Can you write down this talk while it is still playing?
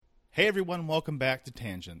Hey everyone, welcome back to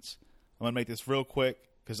Tangents. I'm going to make this real quick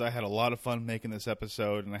because I had a lot of fun making this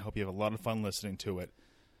episode and I hope you have a lot of fun listening to it.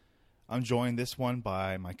 I'm joined this one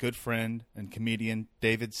by my good friend and comedian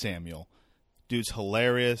David Samuel. Dude's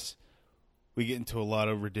hilarious. We get into a lot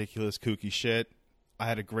of ridiculous, kooky shit. I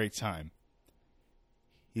had a great time.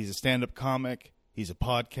 He's a stand-up comic. He's a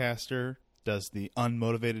podcaster. Does the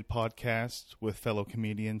Unmotivated podcast with fellow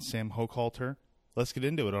comedian Sam Hochhalter. Let's get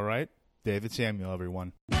into it, all right? David Samuel,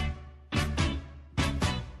 everyone.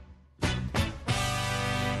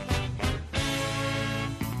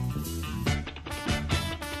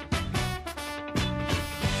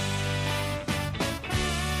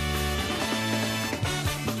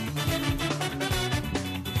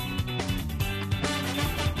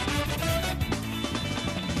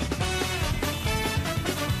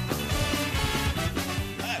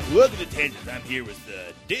 Welcome to Tangents. I'm here with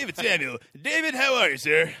David Samuel. David, how are you,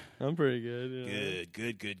 sir? I'm pretty good.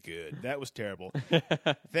 Yeah. Good. That was terrible.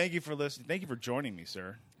 Thank you for listening. Thank you for joining me,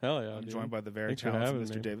 sir. Hell yeah. I'm dude. joined by the very Thanks for talented having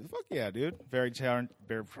Mr. me. David. Fuck yeah, dude. Very talented,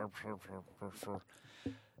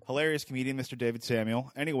 hilarious comedian, Mr. David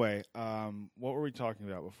Samuel. Anyway, what were we talking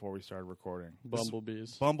about before we started recording?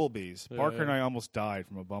 Bumblebees. Bumblebees. Yeah, Parker yeah. and I almost died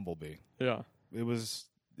from a bumblebee. Yeah. It was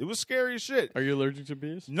scary as shit. Are you allergic to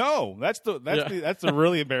bees? No, that's the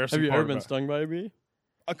really embarrassing Have you part ever been about it. stung by a bee?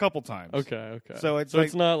 A couple times. Okay. So it's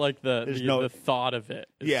it's not like there's no- the thought of it.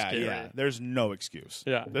 Is scary. Yeah. There's no excuse.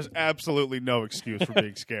 Yeah. There's absolutely no excuse for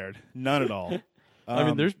being scared. None at all.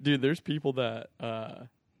 I mean, there's people that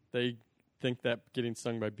they think that getting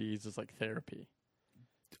stung by bees is like therapy,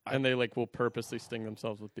 and they will purposely sting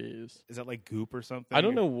themselves with bees. Is that like goop or something? I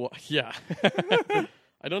don't know what. Yeah.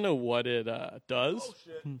 I don't know what it does. Oh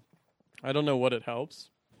shit! I don't know what it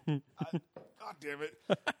helps. God damn it!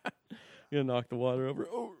 You're gonna knock the water over.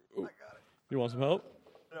 Oh, I got it. You want some help?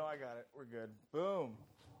 No, I got it. We're good. Boom.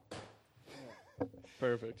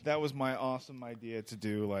 Perfect. That was my awesome idea to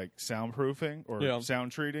do like soundproofing or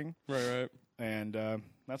sound treating, Right. and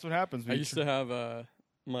that's what happens. I used to have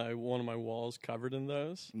one of my walls covered in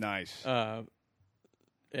those. Nice.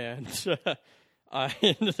 And I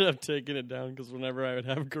ended up taking it down because whenever I would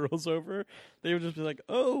have girls over, they would just be like,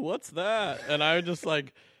 "Oh, what's that?" And I would just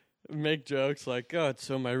make jokes like, "God,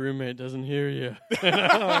 so my roommate doesn't hear you."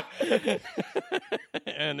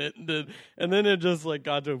 And it did, and then it just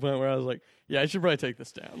got to a point where I was like, "Yeah, I should probably take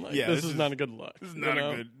this down. This is not a good look. This is not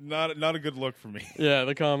a good look for me." Yeah,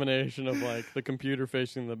 the combination of the computer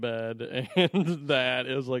facing the bed and that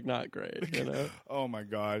is not great. Oh my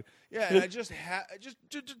god! Yeah, and I just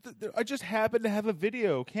happen to have a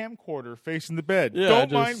video camcorder facing the bed. Yeah,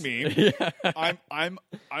 Don't mind me. Yeah. I'm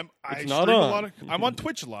not on. I'm on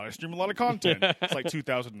Twitch a lot. I stream a lot of content. It's like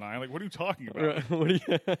 2009. What are you talking about? Right, what do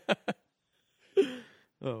you?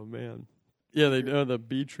 Oh man, yeah, they do the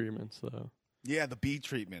bee treatments though. Yeah, the bee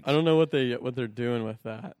treatments. I don't know what they're doing with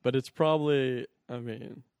that, but it's probably. I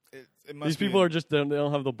mean, it must these be people are just they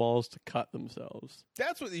don't have the balls to cut themselves.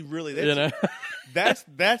 That's what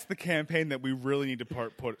that's the campaign that we really need to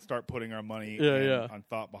start putting our money on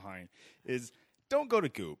thought behind. Is don't go to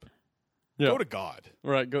Goop. Yeah. Go to God.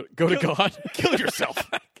 Right, go to God. Kill yourself.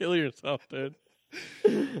 Kill yourself, dude.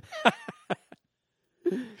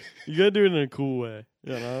 You gotta do it in a cool way,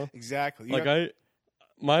 Exactly.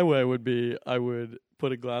 My way would be I would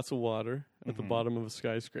put a glass of water at the bottom of a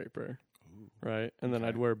skyscraper, right? And then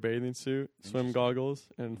I'd wear a bathing suit, swim goggles,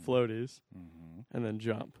 and floaties, and then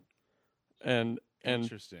jump. And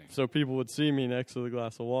Interesting. so people would see me next to the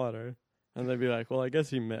glass of water, and they'd be like, "Well, I guess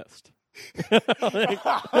he missed."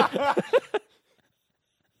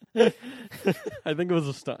 I think it was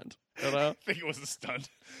a stunt. I think it was a stunt.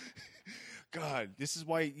 God, this is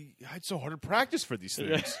why it's so hard to practice for these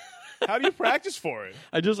things. How do you practice for it?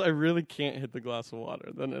 I really can't hit the glass of water.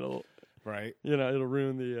 Then it'll it'll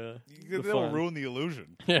ruin the it'll fun. ruin the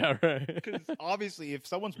illusion. Yeah, right. Because obviously, if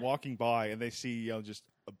someone's walking by and they see just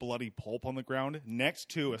a bloody pulp on the ground next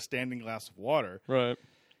to a standing glass of water, Right.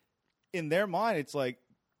 in their mind, it's like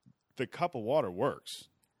the cup of water works.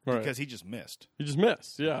 Right. Because he just missed. He just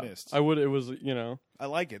missed. Yeah. Missed. I would. It was. I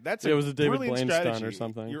like it. It was a David brilliant Blaine strategy. stunt or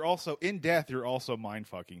something. You're also in death. You're also mind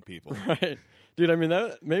fucking people. Right, dude. I mean,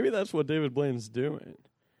 maybe that's what David Blaine's doing.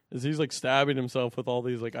 Is he's stabbing himself with all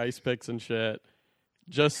these ice picks and shit,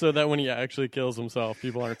 just so that when he actually kills himself,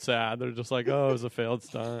 people aren't sad. They're just like, "Oh, it was a failed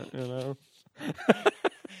stunt,"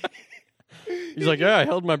 He's like, "Yeah, I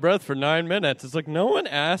held my breath for 9 minutes." It's like, no one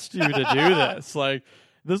asked you to do this.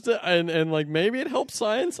 This and maybe it helps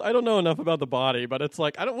science. I don't know enough about the body, but it's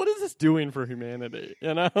what is this doing for humanity?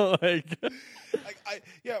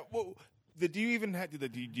 do you even have?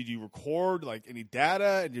 Did you record like any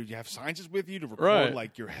data? And did you have scientists with you to record Right.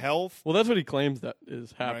 like your health? Well, that's what he claims that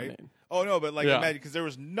is Right? happening. Oh no, but like Yeah. imagine because there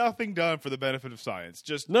was nothing done for the benefit of science.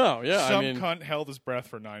 Just No, yeah, some I mean, cunt held his breath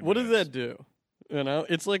for 9 what does minutes. that do? You know,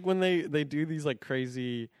 it's like when they do these like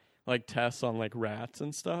crazy like tests on like rats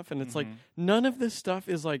and stuff, and it's like Mm-hmm. none of this stuff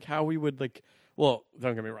is like how we would like. Well,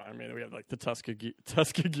 don't get me wrong. I mean, we have like the Tuskegee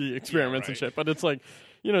experiments and right. shit, but it's like,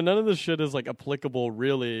 you know, none of this shit is like applicable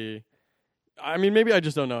really. I mean, maybe I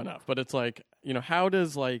just don't know enough, but it's like, you know, how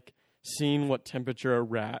does like seeing what temperature a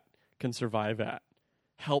rat can survive at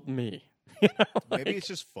help me? You know, like- Maybe it's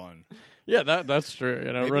just fun. yeah, that's true.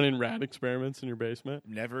 You know, Maybe- running rat experiments in your basement.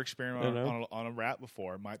 Never experimented You know? on a rat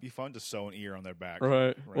before. It might be fun to sew an ear on their back.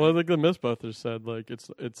 Right. Right. Well, like the Mythbusters said, like it's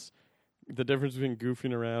the difference between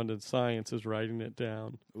goofing around and science is writing it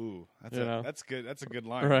down. Ooh, You know? that's good. That's a good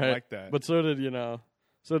line. Right. I like that. But so did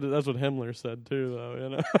that's what Himmler said too, though. You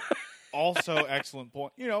know. Also, excellent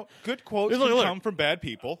point. You know, good quotes He's like, can look. come from bad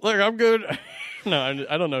people. Look, I'm good. No,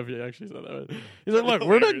 I don't know if he actually said that. He's like, look,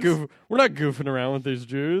 we're not goofing around with these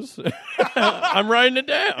Jews. I'm writing it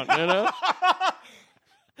down. You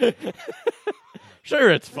know. Sure,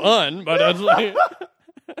 it's fun, but it's like,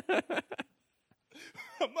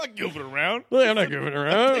 I'm not goofing around. look, I'm not goofing I'm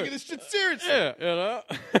around. taking this shit seriously. Yeah, you know.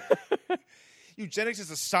 Eugenics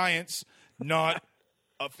is a science, not.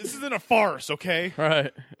 This isn't a farce, okay?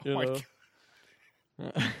 Right. You Oh my know.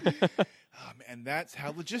 God. And that's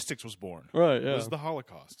how logistics was born. Right. Yeah. Was the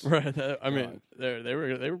Holocaust. Right. I mean, they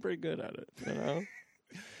were pretty good at it. You know,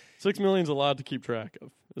 6 million's a lot to keep track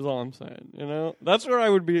of. Is all I'm saying. You know, that's where I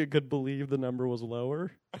would could believe the number was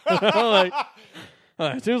lower. Like,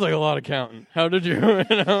 it seems like a lot of counting. How did you?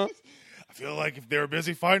 You know. I feel like if they were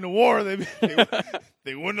busy fighting a war, they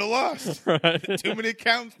wouldn't have lost. Right. Too many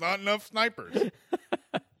counts, not enough snipers.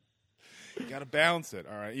 You got to balance it.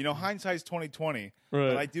 All right. You know, hindsight's 20/20, but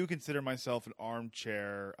Right. I do consider myself an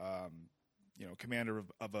armchair, commander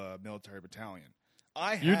of a military battalion.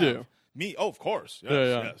 You do? Me? Oh, of course.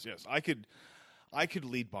 Yes, Yeah. yes. I could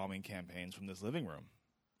lead bombing campaigns from this living room.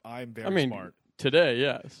 I'm very I mean, smart. today,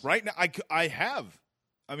 yes. Right now, I have.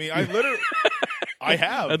 I mean, I literally, I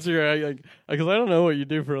have. That's your because I don't know what you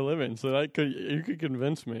do for a living, so you could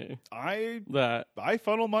convince me I that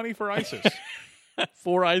funnel money for ISIS.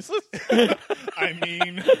 for ISIS, I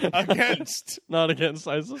mean, against. not against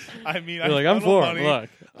ISIS. I mean, You're like, I'm funnel for it. money. Look,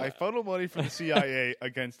 I funnel money for the CIA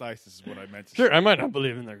against ISIS is what I meant to sure, say. I might not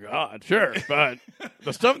believe in their God, sure, but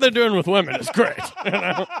the stuff they're doing with women is great. You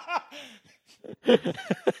know?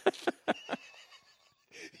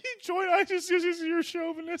 You join ISIS because you're a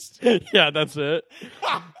chauvinist. Yeah, that's it,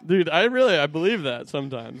 dude. I believe that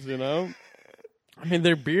sometimes. You know, I mean,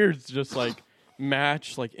 their beards just like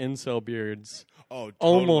match like incel beards, Oh, totally.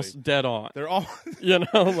 almost dead on. They're all. You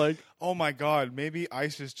know, like. Oh my God! Maybe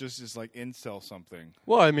ISIS just is like incel something.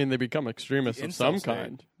 Well, I mean, they become extremists of Incel some state.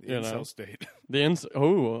 kind. The You incel know, state. the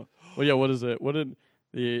well, yeah. What is it? What did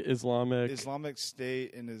the Islamic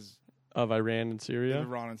State of Iran and Syria?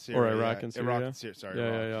 Iran and Syria, Or Iraq yeah. and Syria? Iraq and Syria. Sorry, Yeah,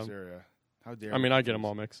 Iraq yeah, and yeah. Syria. How dare I mean, we I get them confuse-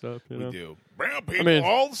 all mixed up. You We know? do. Brown people mean-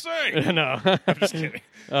 all the same. No, I'm just kidding.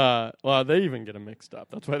 well, they even get them mixed up.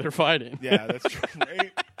 That's why they're fighting. Yeah, that's true.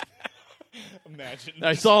 Right? Imagine.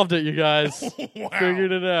 I solved it, you guys. Wow.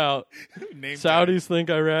 Figured it out. Name Saudis think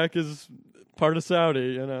Iraq is part of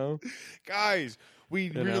Saudi. You know, tag. Guys, we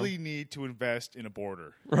know? really need to invest in a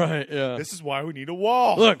border. right? Yeah. This is why we need a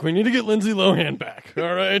wall. Look, we need to get Lindsay Lohan back.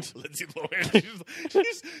 All right. Lindsay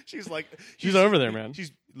Lohan. She's like She's over there, man.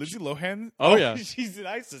 She's Lindsay Lohan. Oh, yeah. She's in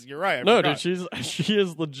ISIS. You're right. I No, forgot. dude, she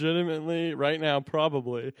is legitimately right now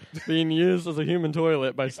probably being used as a human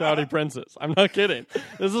toilet by Saudi princes. I'm not kidding.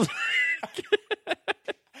 This is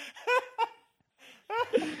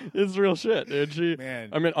it's real shit, dude. Man.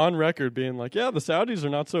 I mean, on record being like, yeah, the Saudis are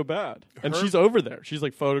not so bad, and Her- she's over there. She's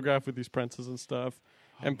like photographed with these princes and stuff.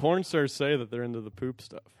 And porn stars say that they're into the poop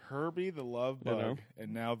stuff. Herbie the love bug, know?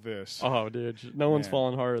 and now this. Oh, dude, no one's Man.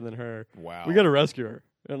 fallen harder than her. Wow. We got to rescue her.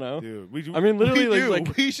 You know, Dude, we do. I mean, literally, we, do.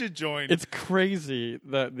 like- we should join. it's crazy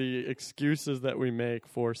that the excuses that we make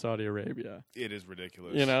for Saudi Arabia. It is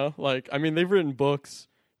ridiculous. You know, like, I mean, they've written books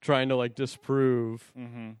trying to like disprove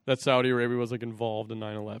that Saudi Arabia was like involved in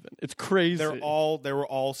 9/11. It's crazy. They were all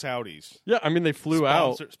Saudis. Yeah, I mean, they flew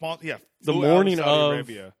out the the flew morning out Saudi of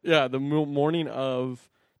Arabia. yeah, the morning of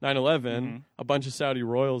 9/11. Mm-hmm. A bunch of Saudi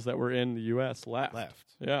royals that were in the U.S. left.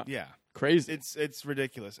 Yeah, Yeah, crazy. it's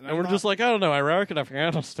ridiculous, and we're just like, I don't know, Iraq and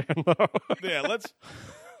Afghanistan. Though. yeah. Let's.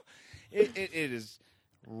 It is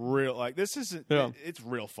real. Like this isn't. Yeah. It's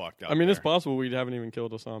real fucked up. I mean, it's there. possible we haven't even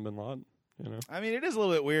killed Osama bin Laden. You know, I mean, it is a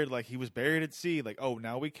little bit weird. Like he was buried at sea. Like, oh,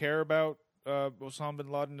 now we care about Osama bin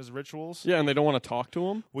Laden and his rituals. Yeah, and they don't want to talk to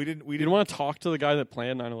him. We didn't You don't want to talk to the guy that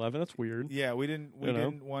planned 9/11. That's weird. Yeah, we didn't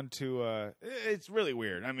want to. It's really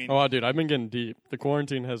weird. I mean, Oh, dude, I've been getting deep. The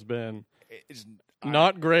quarantine has been it's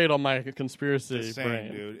not great on my conspiracy the same,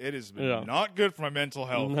 brain. dude. It has been Yeah. not good for my mental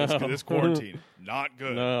health. No. This quarantine, not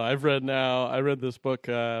good. No, I read this book,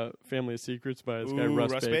 Family of Secrets by this guy, Ooh,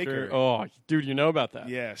 Russ Russ Baker. Baker. Oh, dude, you know about that?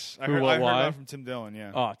 Yes, I Who, heard, What, I heard Why? that from Tim Dillon.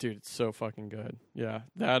 Yeah, Oh, dude, it's so fucking good. Yeah,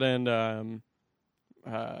 that and There's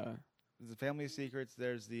the Family of Secrets.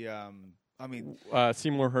 There's the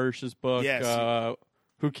Seymour Hersh's book, Yes.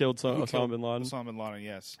 Who Killed Who Osama Killed bin Laden. Osama bin Laden.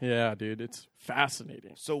 Yes. Yeah, dude, it's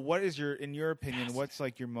fascinating. So, what is in your opinion, what's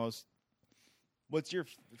like what's your,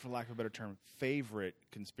 for lack of a better term, favorite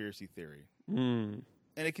conspiracy theory? Mm.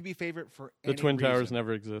 And it could be favorite for The any Twin reason. Towers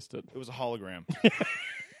never existed. It was a hologram.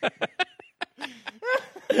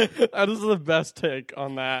 That is the best take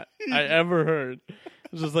on that I ever heard.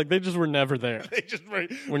 It's just like they just were never there. They just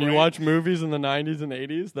When you watch movies in the 90s and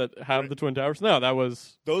 80s that have the Twin Towers, no, that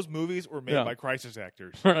was those movies were made Yeah. by crisis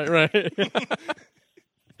actors. right.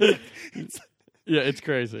 Yeah, it's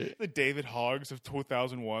crazy. The David Hoggs of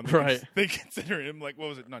 2001. Right. They consider him like, what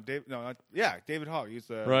was it? Not David. No, not, yeah, David Hogg. He's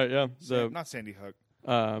Right, yeah. not Sandy Hook.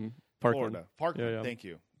 Parkland. Florida. Parkland. Yeah. Thank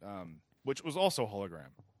you. Which was also hologram.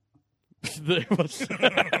 There was-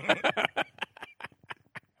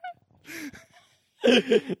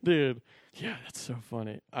 Dude, yeah, that's so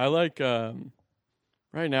funny. I like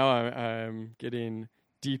right now I'm getting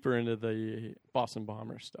deeper into the Boston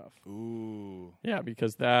bomber stuff. Ooh. Yeah,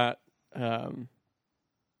 because that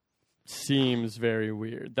seems very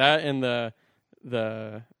weird. That and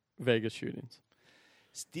the Vegas shootings.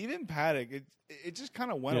 Stephen Paddock, it just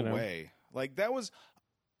kind of went You know. away. Like that was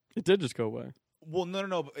It did just go away. well,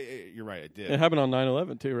 no. But you're right. It did. It happened on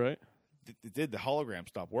 9/11 too, right? It did. The hologram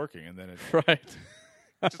stopped working, and then it Right.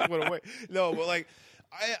 just went away. No, but like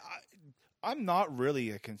I'm not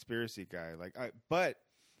really a conspiracy guy. But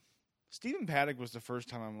Stephen Paddock was the first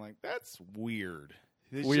time I'm like, that's weird.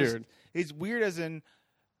 Weird. It's weird as in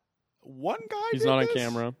one guy. He's did not on this?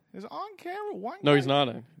 camera. He's on camera. One. No, guy? he's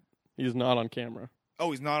not. He's not on camera.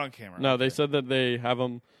 Oh, he's not on camera. No, Okay. they said that they have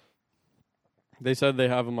him. They said they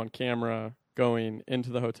have him on camera going into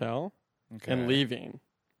the hotel Okay. and leaving,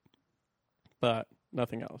 but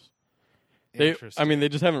nothing else. Interesting. They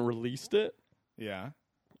just haven't released it. Yeah.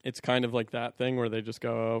 It's kind of like that thing where they just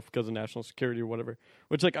go, oh, because of national security or whatever.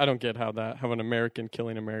 Which, like, I don't get how an American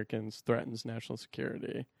killing Americans threatens national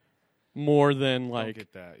security more than, Don't like,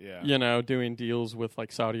 get that. Yeah. you know, doing deals with,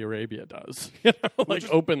 like, Saudi Arabia does. You know, like, is-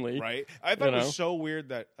 openly. Right. I thought You it was know? so weird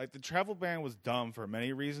that like the travel ban was dumb for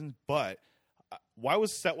many reasons, but why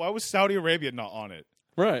was Saudi Arabia not on it?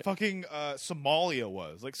 Right. Fucking Somalia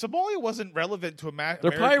was like Somalia wasn't relevant to They're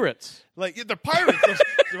American. pirates. Like they're pirates,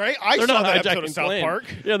 right? I They're saw not that episode hijacking of South planes. Park.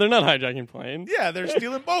 Yeah, they're not hijacking planes. Yeah, they're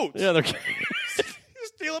stealing boats. Yeah, they're.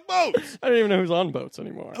 Stealing boats. I don't even know who's on boats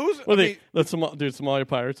anymore. Who's- Well, I mean- the Somalia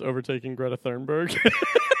pirates overtaking Greta Thunberg.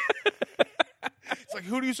 It's like,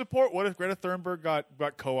 who do you support? What if Greta Thunberg got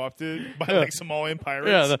co-opted by Yeah. like Somalian pirates?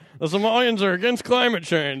 Yeah, the Somalians are against climate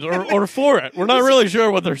change or for it. We're not really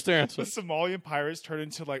sure what their stance the is. Somalian pirates turned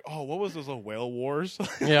into like, oh, what was those little whale wars? Yeah,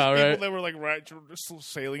 People right. that were like just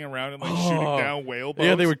sailing around and like Oh. shooting down whale boats.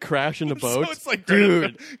 Yeah, they would crash into boats. So it's like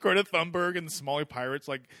Dude. Greta Thunberg and the Somali pirates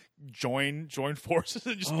like join forces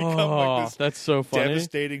and just become Oh, like this that's so funny.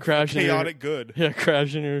 devastating, Crashing chaotic good. Yeah,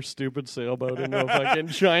 crashing your stupid sailboat into a fucking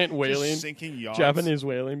giant whaling, Just sinking yachts, Japanese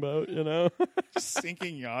whaling boat, you know? just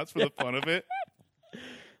sinking yachts for the fun of it.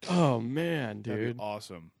 Oh, man, That'd dude. be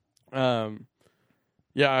awesome.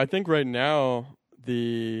 Yeah, I think right now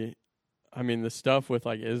the stuff with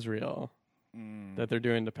like Israel that they're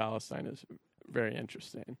doing to Palestine is very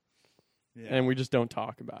interesting, Yeah. and we just don't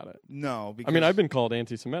talk about it. No, because I mean, I've been called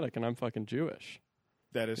anti-Semitic, and I'm fucking Jewish.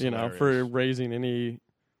 that is You know, hilarious. for raising any,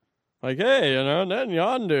 like, hey, you know,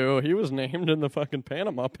 Netanyahu, he was named in the fucking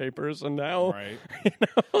Panama Papers, and now, right. you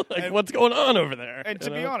know, like, And- what's going on over there? And you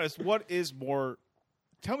to be know? honest, what is more?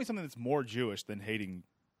 Tell me something that's more Jewish than hating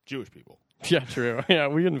Jewish people. Yeah, true. Yeah,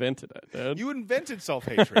 we invented it, dude. You invented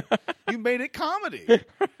self-hatred. You made it comedy.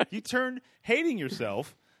 You turned hating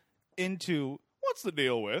yourself into what's the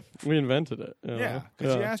deal with? We invented it. You know? Yeah,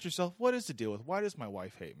 because you asked yourself, what is the deal with? Why does my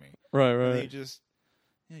wife hate me? Right, And then right. you just,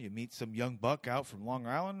 you meet some young buck out from Long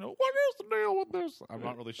Island. What is the deal with this? I'm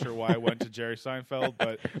not really sure why I went to Jerry Seinfeld,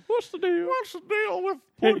 but What's the deal? what's the deal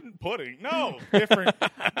with pudding? No,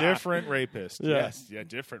 different rapist. Yeah. Yes, yeah,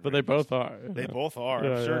 different. But they rapist. both are. They both are.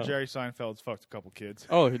 Yeah, I'm sure yeah. Jerry Seinfeld's fucked a couple kids.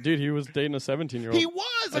 Oh, dude, he was dating a 17-year-old. He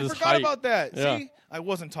was. I At his forgot height. about that. Yeah. See, I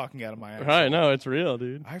wasn't talking out of my ass. Right, no, it's real,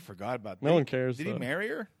 dude. I forgot about that. No one cares, Did he though. marry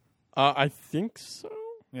her? I think so.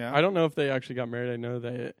 Yeah. I don't know if they actually got married. I know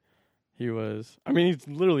that he was. I mean,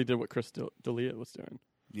 he literally did what Chris D'Elia was doing.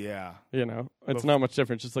 Yeah. You know, it's not much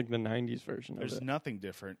different. It's just like the '90s version of it. There's nothing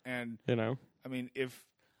different, and You know, I mean, if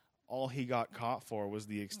all he got caught for was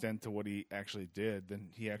the extent to what he actually did, then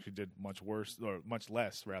he actually did much worse, or much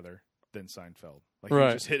less, rather, than Seinfeld. Like, Right.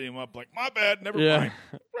 he just hit him up like, my bad, never Yeah. mind.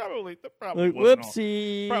 That probably like wasn't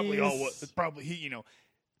whoopsies. probably all what, probably, he,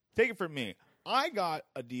 take it from me. I got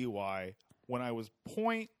a DUI when I was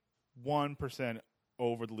 0.1%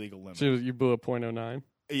 over the legal limit. So you blew a .09.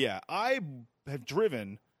 Yeah, I have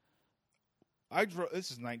driven.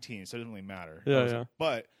 This is 19, so it doesn't really matter. Yeah.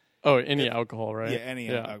 But Oh, any alcohol, right?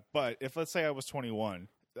 yeah, but if let's say I was 21,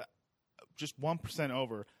 just 1%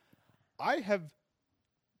 over,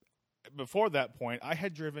 before that point, I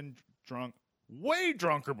had driven drunk, way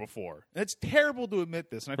drunker before. And it's terrible to admit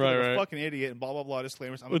this, and I feel like a fucking idiot and blah blah blah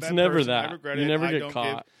disclaimers. I'm a It's bad never person, that. I regret You it. never I get don't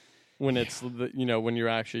caught when it's when you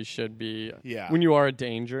actually should be. Yeah. When you are a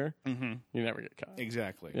danger, Mm-hmm. you never get caught.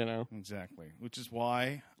 Exactly. Exactly. Which is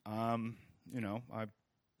why, never mind, I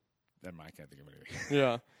can't think of anything.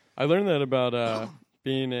 Yeah, I learned that about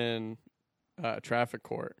being in traffic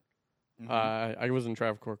court. Mm-hmm. I was in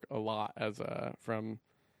traffic court a lot as from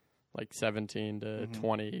like 17 to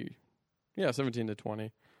 20. Yeah, 17 to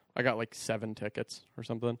 20. I got like 7 tickets or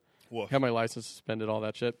something. Woof. Had my license suspended, all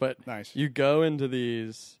that shit. But Nice. you go into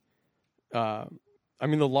these. I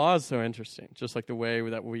mean, the law is so interesting. Just like the way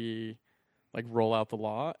that we like roll out the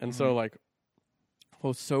law, and so like,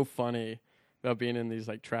 what's so funny about being in these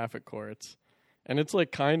like traffic courts, and it's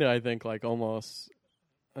like kind of I think like almost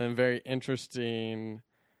a very interesting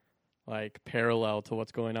like parallel to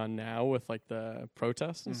what's going on now with like the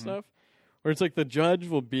protests and stuff, where it's like the judge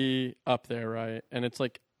will be up there, right, and it's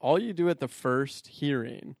like all you do at the first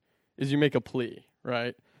hearing is you make a plea,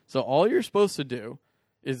 right? So all you're supposed to do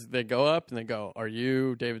is they go up and they go, "Are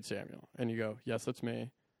you David Samuel?" And you go, "Yes, that's me." And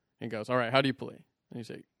he goes, "All right, how do you plea?" And you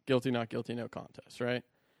say, "Guilty, not guilty, no contest," right?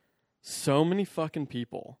 So many fucking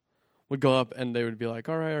people would go up and they would be like,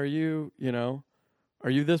 "All right, are you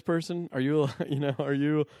this person? Are you, are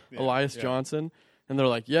you Elias Johnson?" And they're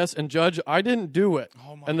like, "Yes." And judge, I didn't do it.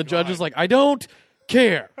 Oh my and the judge God. is like, "I don't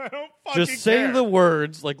care. I don't fucking Just say care. the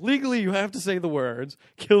words. Like legally, you have to say the words,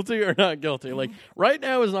 guilty or not guilty. Like right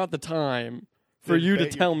now is not the time for you to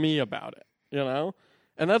tell me about it,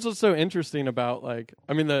 And that's what's so interesting about like,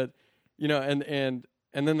 I mean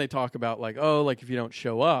and then they talk about like, oh, like if you don't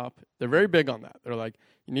show up, they're very big on that. They're like,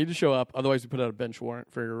 you need to show up, otherwise we put out a bench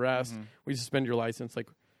warrant for your arrest. We suspend your license. Like,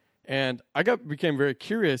 and I became very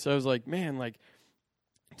curious. I was like, man, like,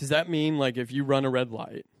 does that mean like if you run a red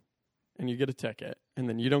light and you get a ticket and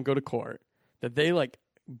then you don't go to court, that they like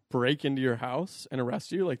break into your house and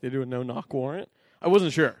arrest you, like they do a no-knock warrant? I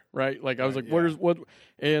wasn't sure, right? Like I was like, what?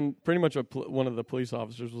 And pretty much one of the police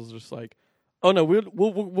officers was just like, "Oh no,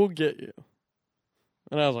 we'll get you."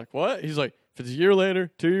 And I was like, "What?" He's like, "If it's a year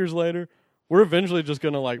later, 2 years later, we're eventually just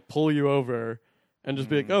gonna like pull you over and just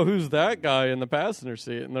be like, oh, who's that guy in the passenger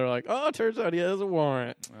seat?" And they're like, "Oh, it turns out he has a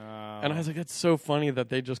warrant." And I was like, "It's so funny that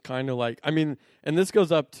they just kind of like, I mean," and this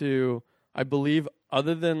goes up to, I believe,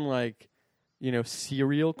 other than like,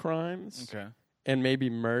 serial crimes, and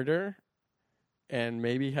maybe murder. And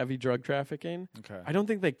maybe heavy drug trafficking. Okay. I don't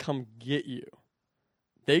think they come get you.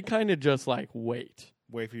 They kind of just like wait.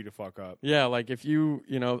 Wait for you to fuck up. Yeah, like if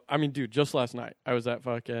I mean, dude, just last night I was at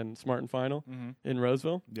fucking Smart and Final in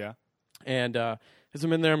Roseville. Yeah. And as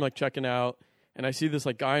I'm in there, I'm like checking out, and I see this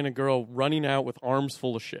like guy and a girl running out with arms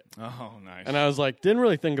full of shit. Oh, nice. And I was like, didn't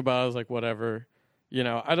really think about it. I was like, whatever.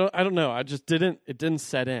 I don't know. I just it didn't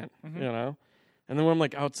set in, And then when I'm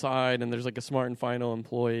like outside and there's like a Smart and Final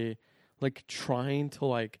employee like trying to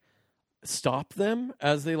like stop them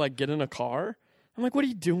as they like get in a car. I'm like, what are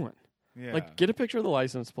you doing? Yeah. Like, get a picture of the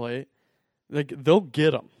license plate. Like, they'll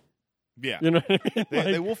get them. Yeah. You know what I mean?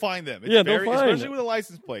 They will find them. It's yeah, they'll find especially it. with a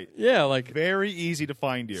license plate. Yeah, like Very easy to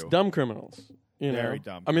find you. it's dumb criminals. Very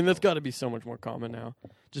dumb I mean, that's criminals. got to be so much more common now.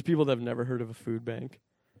 Just people that have never heard of a food bank.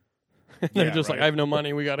 They're Yeah, just like, right. I have no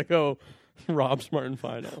money. We got to go rob Smart and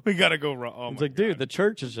Final. We got to go wrong. Oh, It's my like, dude, God. the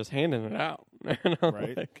church is just handing it out.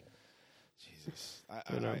 Right. Like, Jesus.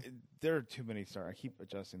 know? There are too many. Sorry, I keep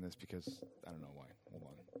adjusting this because I don't know why. Hold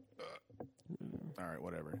on. All right,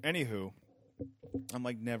 whatever. Anywho, I'm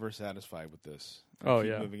like never satisfied with this. I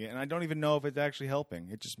keep moving it, and I don't even know if it's actually helping.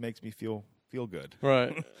 It just makes me feel good.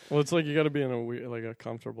 right. Well, it's like you got to be in a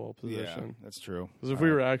comfortable Yeah, position. that's true. Because if we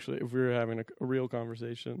were having a real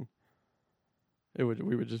conversation, we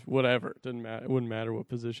would just whatever. It didn't matter. It wouldn't matter what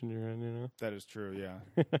position you're in. That is true.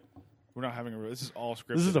 Yeah. We're not having a. This is all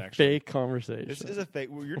scripted. This is a actually. fake conversation. This is a fake.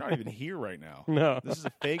 Well, you're not even here right now. No. This is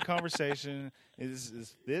a fake conversation.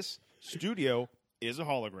 This studio is a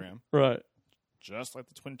hologram, Right. just like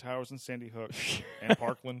the Twin Towers in Sandy Hook and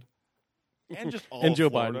Parkland, and just all And of Joe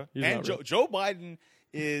Florida. Biden. He's And not real. Joe Biden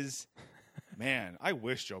is. Man, I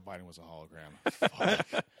wish Joe Biden was a hologram.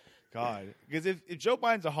 Fuck. God, because if Joe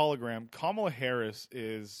Biden's a hologram, Kamala Harris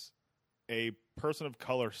is a person of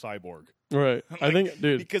color cyborg. Right. I think,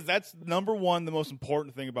 dude. Because that's number one, the most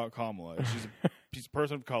important thing about Kamala. She's a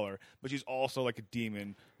person of color, but she's also like a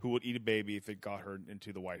demon who would eat a baby if it got her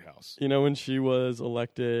into the White House. You know, when she was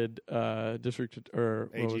elected district or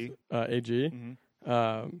AG? AG,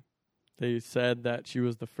 Mm-hmm. they said that she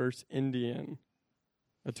was the first Indian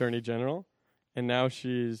attorney general, and now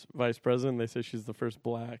she's vice president. They say she's the first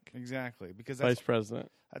black Exactly, because vice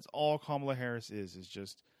president. that's all Kamala Harris is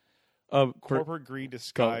just For, corporate greed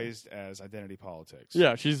disguised as identity politics.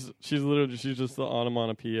 yeah, she's literally just the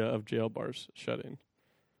onomatopoeia of jail bars shutting.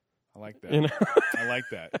 I like that. You know, I like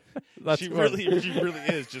that. That's she what- really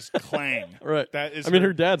is just clang. right. That is. I mean,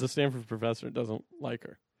 her dad's a Stanford professor. Doesn't like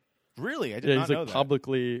her. really. I did Yeah, not he's know like that.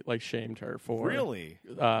 publicly like shamed her for Really.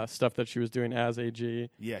 stuff that she was doing as AG.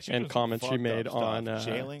 Yeah, she was and doing some comments she fucked made up stuff. on,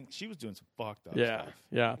 jailing. She was doing some fucked up Yeah, stuff.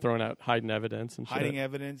 yeah, throwing out hiding evidence and Hiding shit.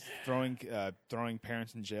 evidence, throwing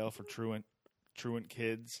parents in jail for truant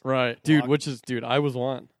kids. Right, dude. Lock- I was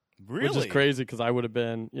one, Really? which is crazy because I would have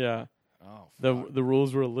been. Yeah, Oh, fuck. the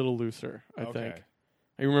rules were a little looser. I Okay. think.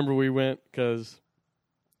 I remember we went because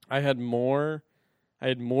I had more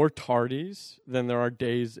tardies than there are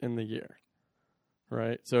days in the year.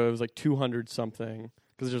 Right, so it was like 200 something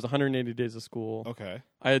because there's 180 days of school. Okay.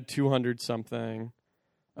 I had 200 something.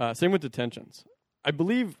 Same with detentions. I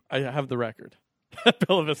believe I have the record at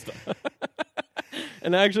Bella Vista.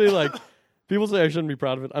 And actually, like, people say I shouldn't be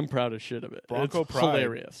proud of it. I'm proud as shit of it. Bronco it's pride.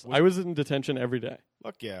 hilarious. I was in detention every day.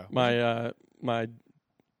 Fuck yeah. My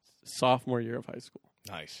sophomore year of high school.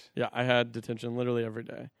 Nice. Yeah, I had detention literally every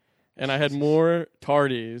day. And I had more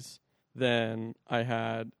tardies than I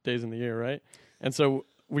had days in the year, right? And so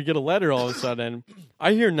we get a letter all of a sudden.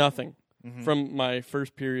 I hear nothing from my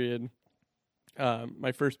first period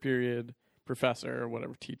professor or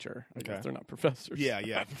whatever, teacher. I guess they're not professors. Yeah,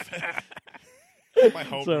 yeah. My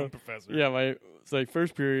homeroom So, professor. Yeah, my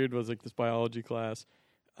first period was like this biology class.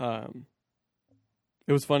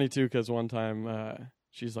 It was funny too because one time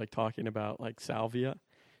she's like talking about like salvia.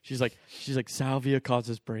 She's like salvia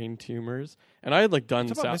causes brain tumors, and I had like done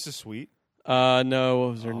Talk about Mrs. Sweet. no,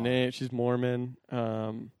 what was her name? She's Mormon. Oh,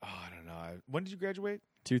 I don't know. When did you graduate?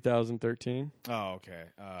 2013. Oh, okay.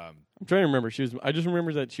 I'm trying to remember. I just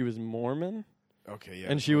remember that she was Mormon, Okay, yeah.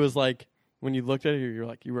 and she was like, when you looked at her, you're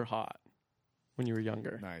like, you were hot when you were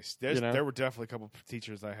younger. nice. you know? There were definitely a couple of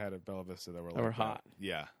teachers I had at Bella Vista that were like were hot.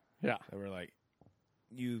 Yeah. Yeah. They were like,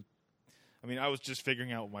 I mean, I was just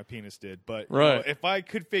figuring out what my penis did, but Right. if I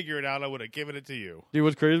could figure it out, I would have given it to you. Dude,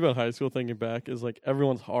 what's crazy about high school thinking back is like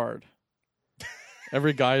everyone's hard.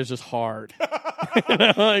 Every guy is just hard. You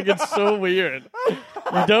know, like it's so weird.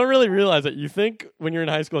 You don't really realize it. You think when you're in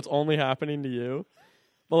high school it's only happening to you.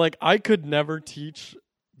 But like I could never teach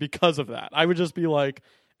because of that. I would just be like,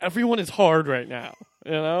 everyone is hard right now.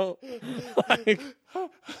 You know? Like,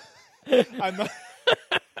 I'm not.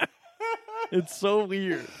 it's so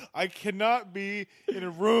weird. I cannot be in a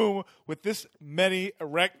room with this many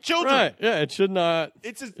erect children. Right. Yeah, it should not.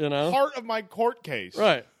 It's a You know? part of my court case.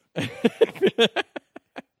 Right.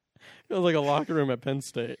 Feels like a locker room at Penn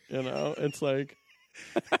State, you know? It's like,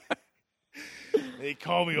 They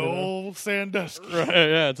call me old Sandusky. right,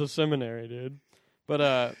 yeah, it's a seminary, dude.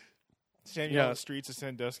 But, Standing Yeah. on the streets of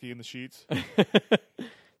Sandusky in the sheets.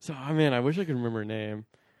 so, I mean, I wish I could remember her name.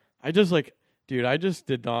 I just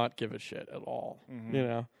did not give a shit at all, you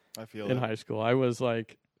know, I feel in it. high school. I was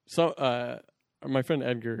like, my friend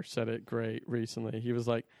Edgar said it great recently. He was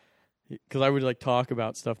like, because I would like talk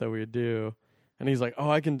about stuff that we would do, and he's like, "Oh,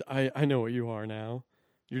 I know what you are now.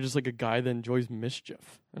 You're just like a guy that enjoys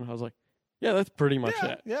mischief." And I was like, "Yeah, that's pretty much Yeah,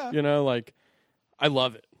 it." yeah. You know, like I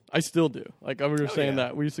love it. I still do. Like we were saying yeah.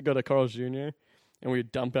 that we used to go to Carl's Jr. and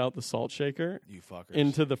we'd dump out the salt shaker You fuckers.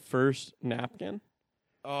 into the first napkin.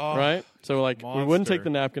 Oh, Right? So like we wouldn't monster. take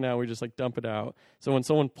the napkin out, we just like dump it out. So when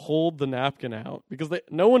someone pulled the napkin out, because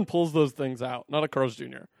no one pulls those things out, not a Carl's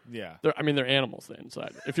Jr. Yeah. They're animals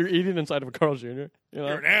inside. If you're eating inside of a Carl's Jr., you know,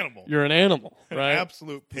 You're an animal. you're an animal, An right?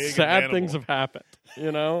 absolute pig. and Sad animal. things have happened,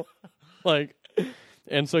 you know? Like,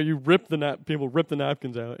 and so you people rip the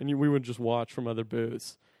napkins out, and we would just watch from other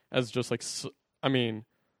booths as just like,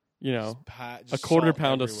 you know, Just a quarter salt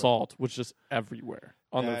pound of everywhere. salt was just everywhere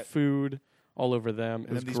on the That- food, all over them.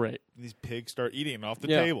 It was then great. These pigs start eating off the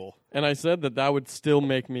Yeah. table. And I said that would still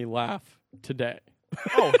make me laugh today.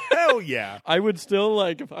 Oh, hell yeah. I would still,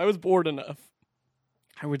 like, if I was bored enough,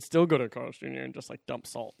 I would still go to Carl's Jr. and just, like, dump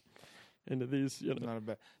salt into these, you know. Not a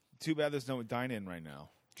bad. Too bad there's no dine-in right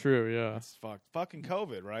now. True, yeah. That's fucking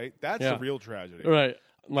COVID, right? That's Yeah. the real tragedy. Right.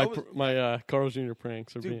 I was- My Carl's Jr.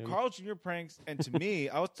 pranks are Dude, being... Carl Jr. pranks, and to me,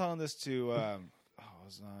 I was telling this to, I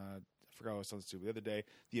forgot what I was telling this to the other day.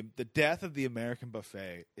 The death of the American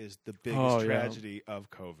buffet is the biggest Oh, yeah. tragedy of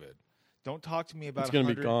COVID. Don't talk to me about It's going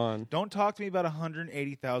to be gone. Don't talk to me about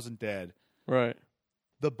 180,000 dead. Right.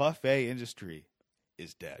 The buffet industry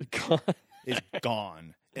is dead. Gone. It's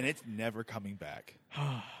gone, and it's never coming back.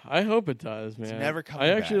 I hope it does, man. never coming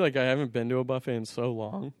I actually, back. I haven't been to a buffet in so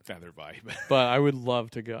long, Feather vibe. but I would love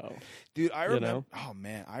to go. Dude, I remember. know? Oh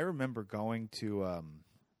man, I remember going to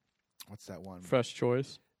what's that one? Fresh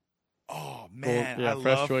Choice. Oh man, yeah, I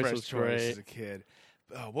Fresh love Choice Fresh was Choice great. as a kid.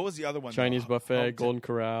 What was the other one? Chinese buffet, Hometown- Golden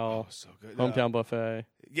Corral, Oh, so good. Hometown Buffet.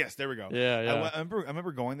 Yes, there we go. Yeah, yeah. I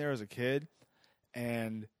remember going there as a kid,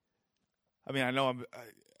 and I mean, I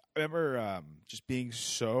remember just being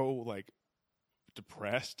so like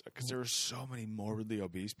depressed because there were so many morbidly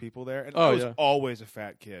obese people there, and I Oh, was yeah. always a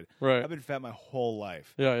fat kid. Right. I've been fat my whole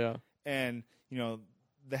life, Yeah, yeah. and you know,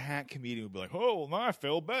 the hat comedian would be like, "Oh, well, now I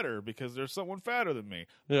feel better because there's someone fatter than me."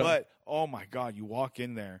 Yeah. But oh my god, you walk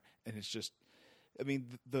in there and it's just, I mean,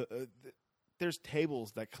 there's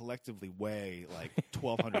tables that collectively weigh like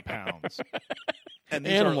 1,200 pounds, and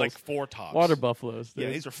these Animals. are like four tops. Water buffaloes. Dude. Yeah,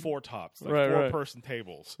 these are four tops, like Right, right. 4-person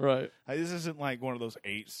tables. Right. This isn't like one of those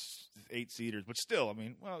eight seaters, but still, I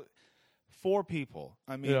mean, well, 4 people.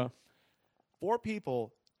 I mean, Yeah. 4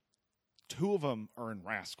 people. 2 of them are in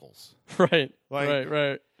Rascals. Right. Like-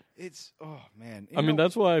 right. It's man. I mean,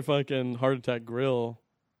 that's why fucking Heart Attack Grill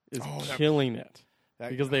is that- killing it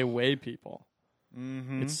because they weigh people.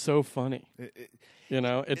 Mm-hmm. It's so funny. You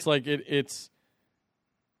know, it's like it's.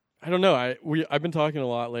 I don't know. I've been talking a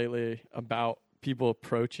lot lately about people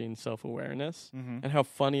approaching self-awareness and how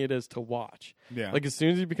funny it is to watch. Yeah. Like as soon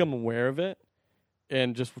as you become aware of it,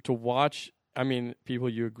 and just to watch. I mean, people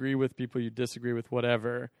you agree with, people you disagree with,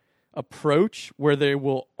 whatever. Approach where they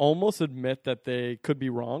will almost admit that they could be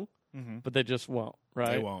wrong, but they just won't.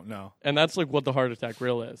 Right? They won't. No. And that's like what the Heart Attack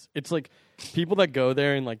Grill is. It's like people that go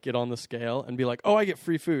there and like get on the scale and be like, "Oh, I get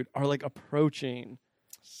free food," are like approaching,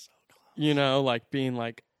 you know, like being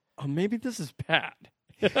like, "Oh, maybe this is bad."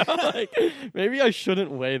 You know? Like maybe I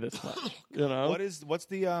shouldn't weigh this much. You know, What's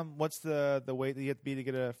the weight that you have to be to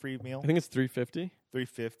get a free meal? I think it's 350.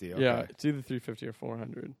 350. Okay. Yeah, it's either 350 or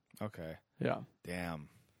 400. Okay. Yeah, Damn.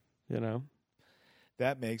 you know,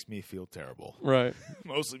 That makes me feel terrible. right?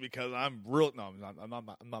 Mostly because I'm real. No, I'm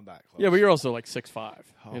not that close. Yeah, but you're also like 6'5",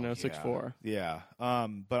 Oh, you know, yeah. 6'4". Yeah.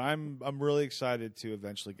 But I'm really excited to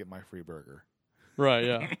eventually get my free burger. Right?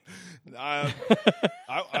 Yeah.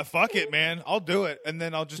 I fuck it, man. I'll do it, and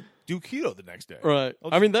then I'll just do keto the next day. Right.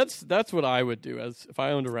 I'll I mean, that's what I would do. As if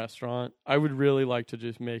I owned a restaurant, I would really like to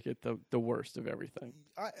just make it the worst of everything.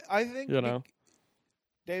 I think, You know?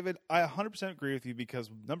 David, I 100% agree with you because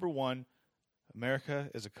number one, America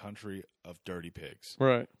is a country of dirty pigs.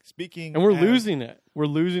 Right. Speaking, And we're as- losing it. We're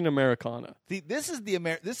losing Americana. This is You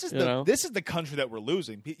know? this is the country that we're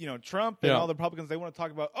losing. You know, Trump and Yeah. all the Republicans, they want to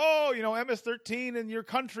talk about, oh, you know, MS-13 and your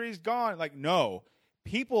country's gone. Like, no,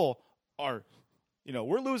 people are, you know,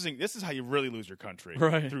 we're losing. This is how you really lose your country,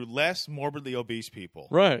 Right. Through less morbidly obese people.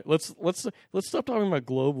 Right. Let's stop talking about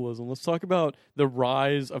globalism. Let's talk about the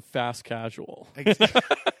rise of fast casual.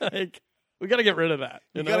 Like we got to get rid of that.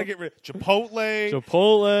 You know? got to get rid of Chipotle.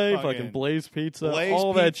 Chipotle, fucking fucking Blaze Pizza, Blaze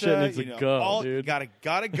all that Pizza, shit needs you to know, go, dude.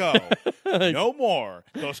 Gotta go. No more.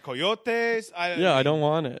 Those coyotes. I don't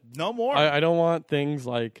want it. No more. I don't want things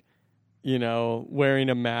like, you know, wearing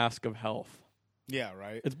a mask of health. yeah,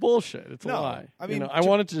 right. It's bullshit. It's a No, lie. I mean, I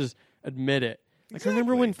wanted to just admit it. Like,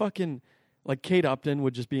 remember Exactly. when fucking, like, Kate Upton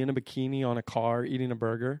would just be in a bikini on a car eating a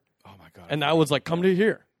burger? Oh my god. And that was like, come to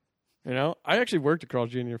here. You know? I actually worked at Carl's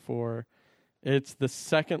Jr. It's the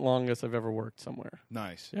second longest I've ever worked somewhere.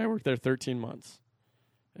 nice. Yeah, I worked there 13 months.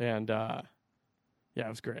 And, yeah, it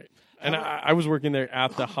was great. And I was working there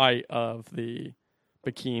at the height of the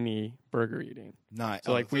bikini burger eating. Nice.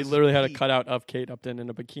 So, like, we literally had a cutout of Kate Upton in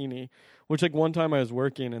a bikini, which, like, one time I was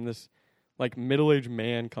working and this, like, middle-aged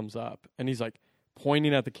man comes up and he's, like,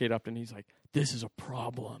 pointing at the Kate Upton. He's like, this is a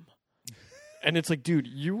problem. And it's like, dude,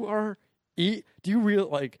 do you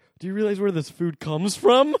realize where this food comes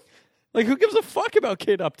from? Like, who gives a fuck about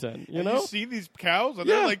Kate Upton, you know? You see these cows, and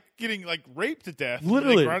Yeah. they're like getting like raped to death.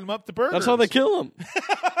 Literally. they grind them up to burgers. That's how they kill them.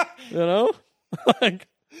 You know? Like,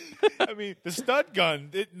 I mean, the stud gun,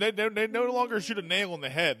 they no longer shoot a nail in the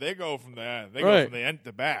head. They go from the end. They go Right. from the end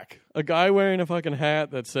to back. A guy wearing a fucking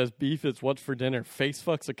hat that says beef is what's for dinner face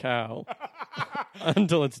fucks a cow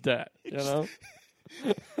until it's dead. You know?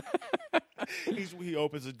 He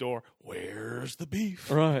opens the door. Where's the beef?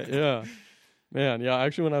 Right, yeah. Man, yeah,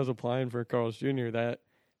 actually when I was applying for Carl's Jr.,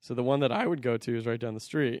 so the one that I would go to is right down the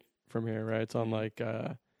street from here, right? It's on like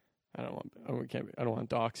I don't want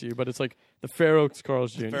to dox you, but it's like the Fair Oaks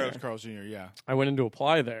Carl's Jr. Fair Oaks Carl's Jr., yeah. I went in to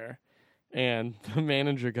apply there, and the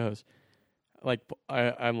manager goes, like,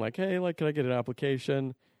 I'm like, hey, like, can I get an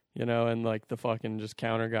application? You know, and like the fucking just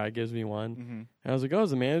counter guy gives me one. Mm-hmm. And I was like, oh, is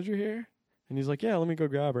the manager here? And he's like, yeah, let me go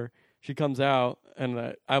grab her. She comes out, and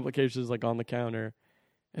the application is like on the counter,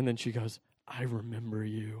 and then she goes, I remember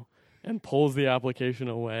you, and pulls the application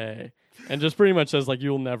away, and just pretty much says like,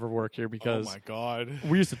 you'll never work here because Oh my God.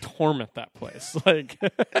 we used to torment that place. Like,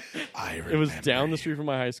 I it was remember down the you. street from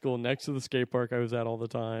my high school, next to the skate park I was at all the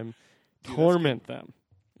time. Dude, Torment them,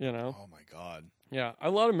 you know? Oh my God. Yeah, I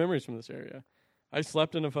have a lot of memories from this area. I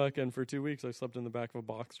slept for 2 weeks, I slept in the back of a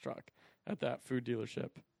box truck at that food dealership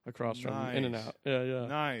across from In-N-Out. Yeah, yeah.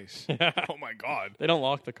 Nice. Yeah. Oh my God. They don't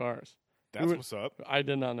lock the cars. That's what's up. I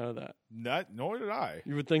did not know that. Nor did I.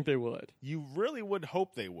 You would think they would. You really would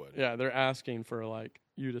hope they would. Yeah, they're asking for like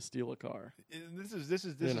you to steal a car. This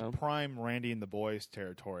is You know? prime Randy and the Boys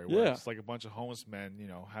territory, where Yeah. it's like a bunch of homeless men,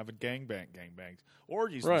 having gangbangs,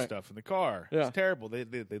 orgies Right. and stuff in the car. Yeah. It's terrible. They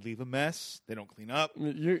leave a mess. They don't clean up.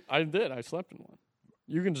 I did. I slept in one.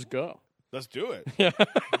 You can just go. Let's do it. Yeah.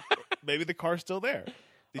 Maybe the car's still there.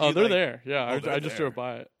 Did Oh, you, they're like, there. Yeah, Oh, they're I just there. drove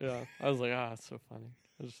by it. Yeah, I was like, it's so funny.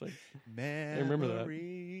 I was just like, remember that.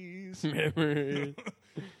 Memories. memories.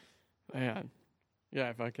 Man, yeah,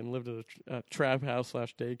 if I can live at a trap house /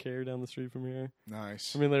 daycare down the street from here.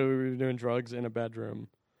 Nice. I mean, literally, we were doing drugs in a bedroom.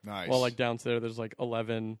 Nice. While like downstairs, there's like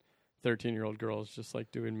 11, 13-year-old girls just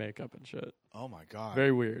like doing makeup and shit. Oh my God.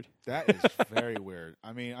 Very weird. That is very weird.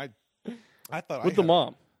 I mean, I thought With the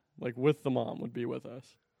mom. Like with the mom would be with us.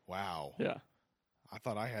 Wow. Yeah. I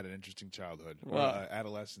thought I had an interesting childhood or Wow.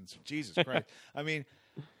 adolescence. Jesus Christ. I mean,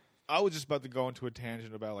 I was just about to go into a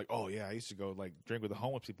tangent about like, oh yeah, I used to go like drink with the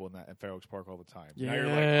homeless people in Fair Oaks Park all the time. Now you're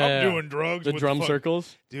like, Yeah. I'm doing drugs. The with drum fuck-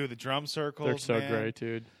 circles. Dude, the drum circles. They're so man. great,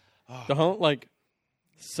 dude. Oh, The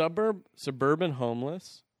suburban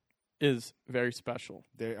homeless is very special.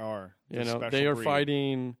 they are. You They're know, special they are breed.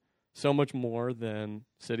 fighting so much more than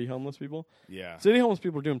city homeless people. Yeah. City homeless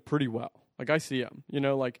people are doing pretty well. Like I see them. You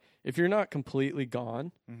know, like if you're not completely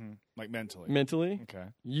gone Mm-hmm. Like mentally. mentally, Okay.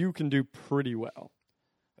 you can do pretty well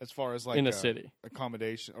As far as like in a city.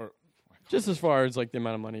 accommodation or Just as far as like the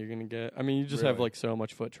amount of money you're gonna get. I mean, you just have Really? like so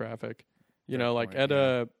much foot traffic. You Fair know, like point, at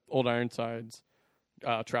yeah. Old Ironsides,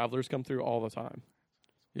 travelers come through all the time.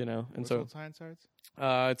 You know, and What's so Old Ironsides?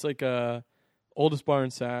 it's like oldest bar in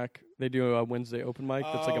Sac. They do a Wednesday open mic.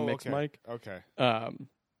 That's like a mixed okay. mic. Okay.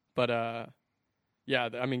 Yeah,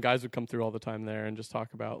 I mean, guys would come through all the time there and just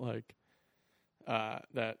talk about like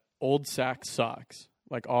that Old Sac sucks.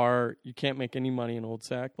 Like you can't make any money in Old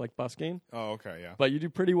Sac, like busking, Oh, okay, yeah. but you do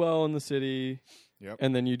pretty well in the city. Yep.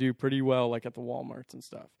 And then you do pretty well like at the Walmarts and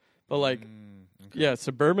stuff. But like, Okay. yeah,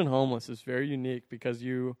 suburban homeless is very unique because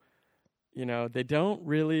you know, they don't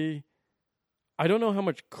really. I don't know how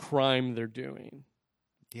much crime they're doing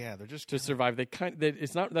Yeah, they're just to survive.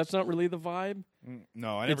 That's not really the vibe.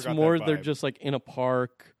 No, I never It's got more that they're vibe. just like in a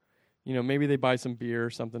park. You know, maybe they buy some beer or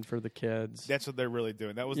something for the kids. That's what they're really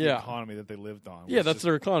doing. That was Yeah. the economy that they lived on. Yeah, was that's just-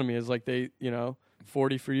 their economy. Is like they,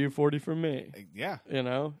 40 for you, 40 for me. Yeah, You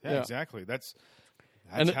know, yeah, exactly. That's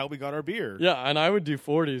And- how we got our beer. Yeah, and I would do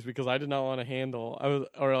 40s because I did not want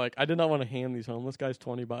to I did not want to hand these homeless guys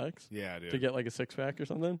 $20 Yeah, dude. to get like a 6-pack or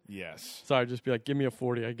something. Yes. So I'd just be like, give me a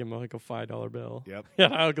 40. I'd give them like a $5 bill. Yep.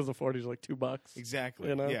 Yeah, because the 40s are like $2. Exactly.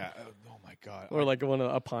 You know? Yeah. Oh my God. Or like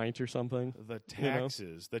a pint or something. the you know?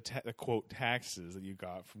 taxes, the quote taxes that you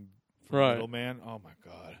got from Right. middleman. Oh my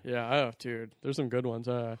God. Yeah, oh, dude. There's some good ones.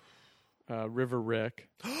 River Rick.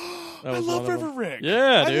 I was love one of River them. Rick.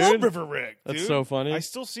 Yeah, I dude. love River Rick. That's dude. so funny. I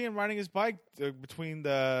still see him riding his bike between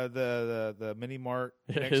the mini mart.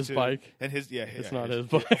 Yeah, next his to- bike. and his It's not his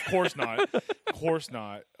bike. Of course not. Of course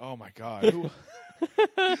not. Oh my God.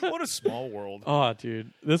 What a small world. Oh,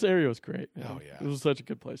 dude. This area was great. Man. Oh, yeah. This was such a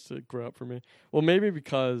good place to grow up for me. Well, maybe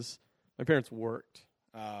because my parents worked.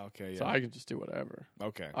 Okay. Yeah. So I could just do whatever.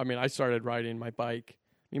 Okay. I mean, I started riding my bike.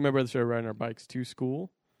 Me and my brother started riding our bikes to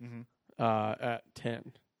school Mm-hmm. at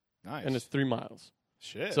 10. Nice. And it's 3 miles.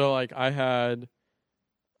 Shit. So, like, I had...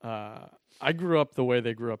 I grew up the way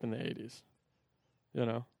they grew up in the 80s. You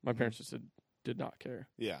know? My parents just did did not care.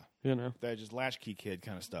 Yeah. You know? That just latchkey kid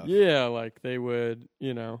kind of stuff. Yeah, like they would,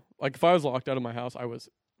 you know, like if I was locked out of my house, I was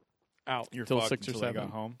out You're till fucked 6 or until I 7.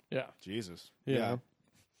 got home. Yeah. Jesus. You Yeah. know?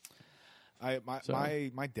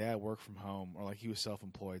 My dad worked from home, or like he was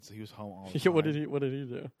self-employed, so he was home all the Yeah, time. what did he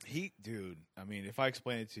do? Dude, I mean, if I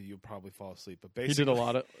explain it to you, you'll probably fall asleep. But He basically,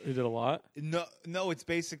 did a lot. No, it's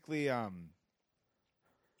basically he'll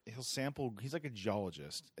sample. He's like a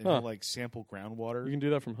geologist, and Huh. he'll like sample groundwater. You can do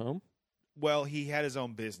that from home? Well, he had his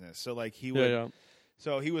own business, so like he Yeah, would. yeah.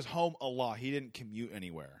 So he was home a lot. He didn't commute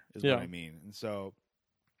anywhere, is Yeah. what I mean. And so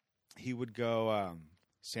he would go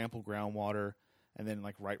sample groundwater and then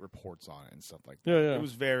like write reports on it and stuff like that. Yeah, yeah. It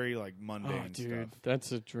was very like Oh, mundane dude, stuff.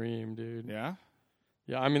 that's a dream, dude. Yeah,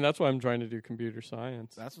 Yeah, I mean that's why I'm trying to do computer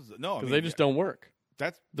science that's what's, no, I because mean, they just don't work.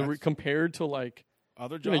 That's Compared to like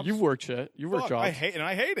other you know jobs. you've worked shit, you've worked Fuck, jobs. I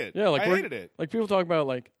hate it. Yeah, like I we're- hated it. Like people talk about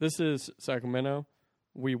like this is Sacramento,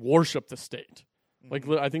 we worship the state. Like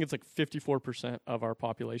I think it's like 54% of our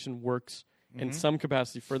population works in some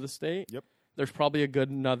capacity for the state. Yep. There's probably a good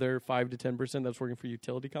another 5 to 10% that's working for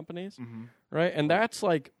utility companies, Mm-hmm. right? And that's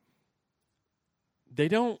like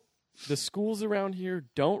the schools around here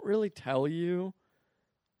don't really tell you.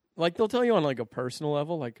 Like they'll tell you on like a personal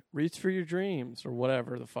level, like reach for your dreams or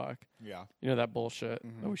whatever the fuck. Yeah, You know that bullshit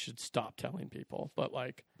Mhm. that we should stop telling people. But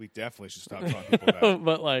like, we definitely should stop telling people that.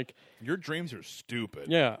 but like, Your dreams are stupid.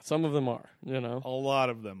 yeah, some of them are. You know, A lot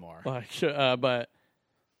of them are. like, but,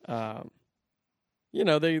 you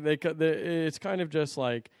know, they it's kind of just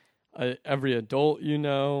like every adult, you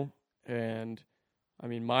know, and I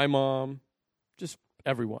mean, my mom, just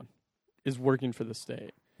everyone is working for the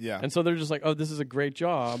state. Yeah. And so they're just like, oh, this is a great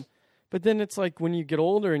job. But then it's like when you get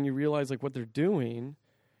older and you realize like what they're doing,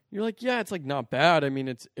 you're like, yeah, it's like not bad. I mean,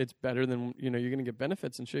 it's better than, you know, you're going to get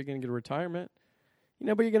benefits and shit. You're going to get a retirement, you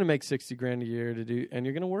know, but you're going to make $60,000 a year to do, and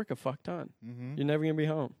you're going to work a fuck ton. Mm-hmm. You're never going to be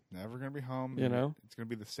home. Never going to be home. You know? It's going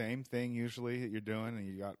to be the same thing usually that you're doing, and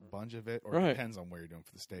you got a bunch of it, or Right. it depends on where you're doing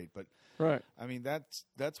for the state. But, Right. I mean, that's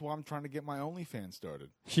why I'm trying to get my OnlyFans started.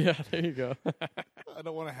 Yeah, there you go. I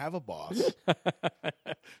don't want to have a boss.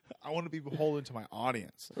 I want to be beholden to my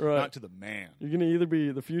audience, Right. not to the man. You're going to either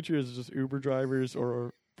be, the future is just Uber drivers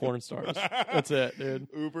or porn stars. That's it, dude.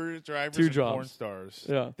 Uber drivers Two and jobs. porn stars.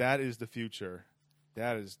 Yeah. That is the future.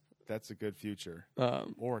 That's a good future.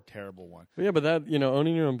 Or a terrible one. But yeah, but that, you know,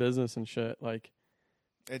 owning your own business and shit, like,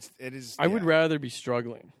 It is. I would rather be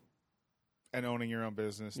struggling. and owning your own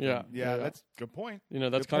business. Yeah, yeah, yeah. that's a good point. You know,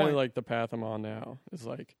 that's Good kind of point. like the path I'm on now. Is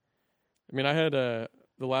like, I mean, I had the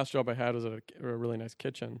last job I had was at a really nice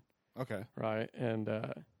kitchen, Okay. right? And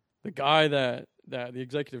the guy the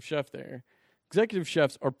executive chef there, executive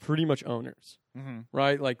chefs are pretty much owners, Mm-hmm.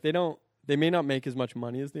 right? Like they may not make as much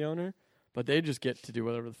money as the owner, but they just get to do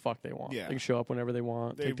whatever the fuck they want. Yeah. They can show up whenever they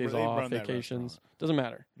want, They take days run off, that vacations, restaurant. doesn't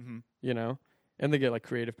matter, Mm-hmm. you know. And they get like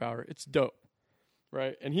creative power. It's dope,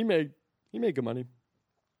 right? And he made good money.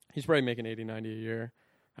 He's probably making 80, 90 a year.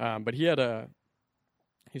 But he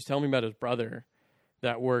was telling me about his brother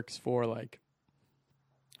that works for like,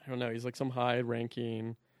 I don't know, he's like some high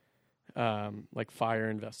ranking, like fire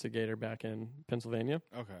investigator back in Pennsylvania.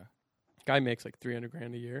 Okay. Guy makes like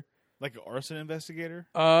 $300,000 a year. Like an arson investigator.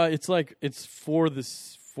 It's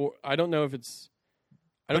for I don't know if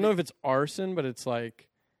it's arson, but it's like,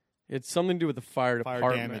 it's something to do with the fire Fire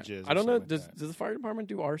department. damages I don't or know. something like that. Does the fire department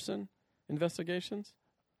do arson investigations?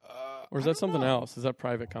 Or is I that don't something know. else? Is that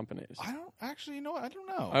private companies? I don't actually. You know what? I don't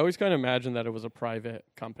know. I always kind of imagined that it was a private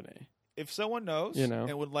company. If someone knows, You know.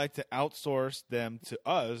 and would like to outsource them to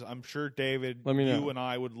us, I'm sure David, Let me know. you and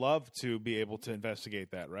I would love to be able to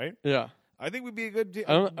investigate that. Right? Yeah. I think we'd be a good deal.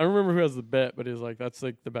 I don't remember who has the bet, but he's like, that's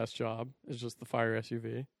like the best job. It's just the fire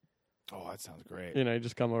SUV. Oh, that sounds great. You know, you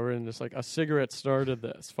just come over and just like, a cigarette started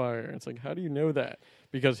this fire. It's like, how do you know that?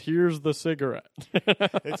 Because here's the cigarette.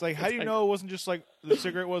 It's like, how do you know it wasn't just like the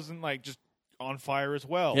cigarette wasn't like just on fire as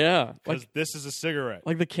well? Yeah. because Like, this is a cigarette.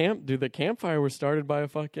 the campfire was started by a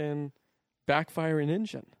fucking backfiring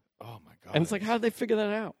engine. Oh my god! And it's like, how did they figure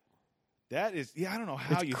that out? that is? Yeah, I don't know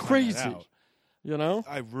how It's you crazy. Find that out. You know?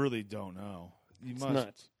 I really don't know. You It's must.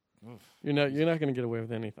 nuts. Oof. You're not going to get away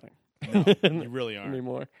with anything No, you really aren't.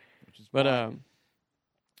 anymore. Which is But why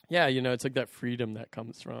yeah, you know, it's like that freedom that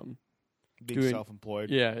comes from being doing- self-employed,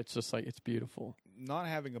 yeah, it's just like it's beautiful. not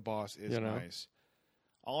having a boss is You know? nice.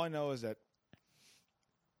 All I know is that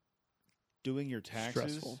doing your taxes.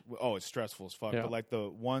 Stressful. Oh, it's stressful as fuck. Yeah. But like the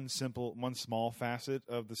one small facet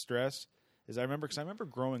of the stress is I remember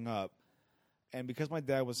growing up, and because my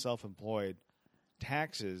dad was self-employed,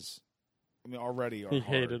 taxes. I mean, already are He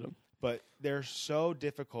hard. hated him. but they're so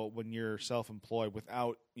difficult when you're self-employed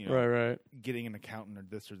without, right. getting an accountant or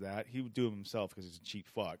this or that. He would do them himself because he's a cheap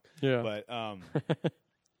fuck. Yeah. But I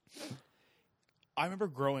remember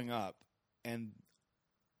growing up and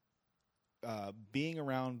being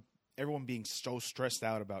around everyone being so stressed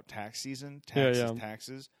out about tax season,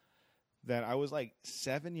 taxes, that I was like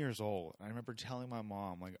 7 years old. And I remember telling my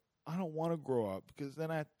mom, like, I don't want to grow up because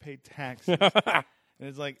then I have to pay taxes. And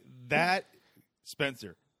it's like, that,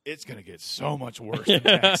 Spencer, it's going to get so much worse than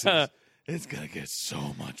taxes. It's going to get so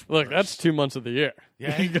much worse. Look, that's 2 months of the year.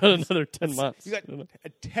 Yeah. You got another 10 months. You got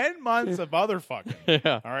 10 months of other fucking.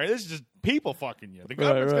 Yeah. All right? This is just people fucking you. The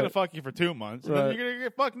government's going to fuck you for 2 months, and then Right. you're going to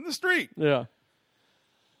get fucked in the street. Yeah.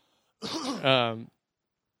 It's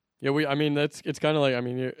kind of like,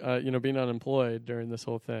 you're, being unemployed during this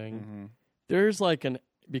whole thing. Mm-hmm. There's like when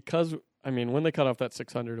they cut off that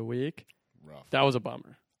 $600 a week, Rough. that was a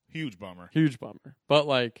bummer. Huge bummer. Huge bummer. But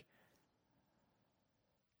like,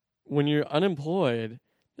 when you're unemployed,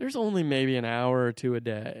 there's only maybe an hour or two a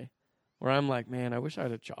day where I'm like, man, I wish I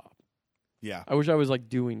had a job. Yeah. I wish I was like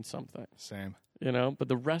doing something, Same. but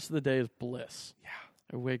the rest of the day is bliss. Yeah.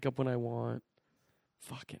 I wake up when I want.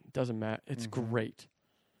 Fucking doesn't matter. It's great.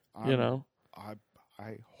 I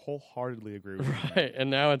wholeheartedly agree with you. Right. And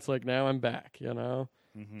now it's like, now I'm back,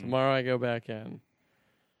 Mm-hmm. Tomorrow I go back in.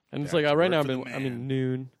 And it's Back like, to right now work for the man.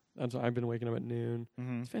 noon. I've been waking up at noon.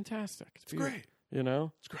 Mm-hmm. It's fantastic. It's great.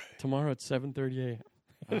 It's great. Tomorrow at 7:30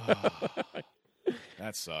 a.m.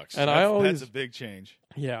 That sucks. And that's a big change.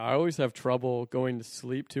 Yeah, I always have trouble going to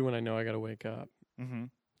sleep too when I know I got to wake up. Mm-hmm.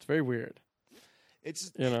 It's very weird.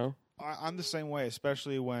 It's I'm the same way,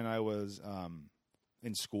 especially when I was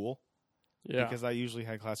in school. Yeah. Because I usually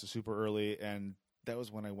had classes super early, and that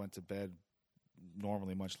was when I went to bed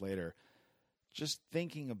normally much later. Just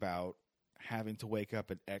thinking about having to wake up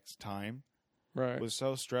at X time right. was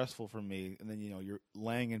so stressful for me. And then, you're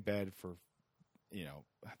laying in bed for,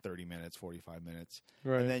 30 minutes, 45 minutes.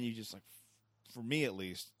 Right. And then you just, like, for me at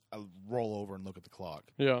least, I roll over and look at the clock.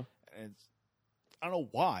 Yeah. And I don't know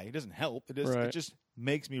why. It doesn't help. It just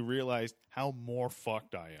makes me realize how more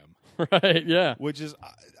fucked I am. Right, yeah. Which is,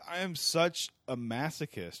 I am such a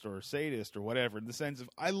masochist or a sadist or whatever, in the sense of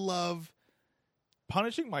I love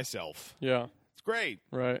punishing myself. Yeah. It's great.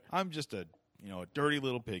 Right. I'm just a dirty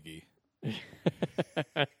little piggy.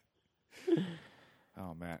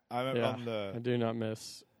 Oh, man. I do not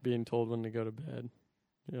miss being told when to go to bed.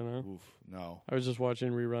 Oof, no. I was just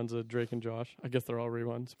watching reruns of Drake and Josh. I guess they're all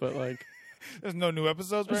reruns, but like... There's no new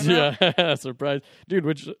episodes right now? Yeah, surprise. Dude,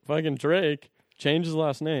 which fucking Drake changed his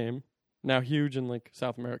last name. Now huge in like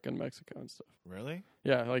South America and Mexico and stuff. Really?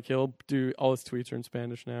 Yeah, like he'll do all his tweets are in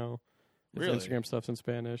Spanish now. His Really? Instagram stuff's in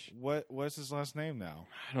Spanish. What's his last name now?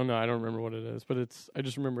 I don't know. I don't remember what it is, but I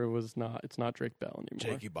just remember it's not Drake Bell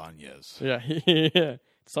anymore. Jakey Banez. Yeah, yeah,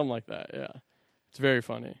 something like that. Yeah, it's very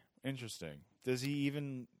funny. Interesting. Is he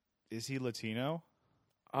Latino?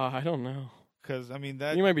 I don't know. Because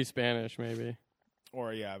He might be Spanish, maybe.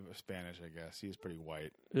 Or Spanish. I guess he's pretty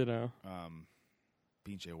white. Pinche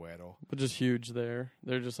güero. But just huge there.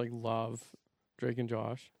 They're just like love Drake and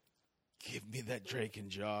Josh. Give me that Drake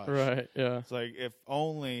and Josh. Right. Yeah. It's like, if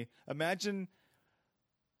only, imagine,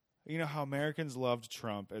 how Americans loved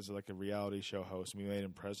Trump as like a reality show host and we made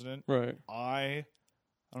him president. Right. I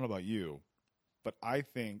don't know about you, but I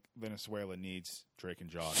think Venezuela needs Drake and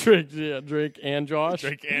Josh. Drake and Josh.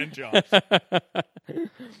 Drake and Josh.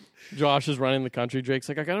 Josh is running the country. Drake's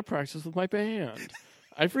like, I got to practice with my band.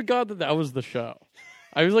 I forgot that was the show.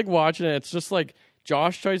 I was like watching it. It's just like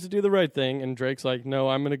Josh tries to do the right thing, and Drake's like, no,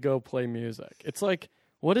 I'm going to go play music. It's like,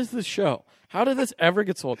 what is this show? How did this ever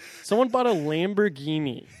get sold? Someone bought a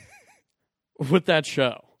Lamborghini with that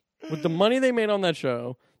show. With the money they made on that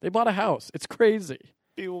show, they bought a house. It's crazy.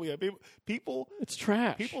 People. It's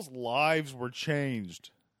trash. People's lives were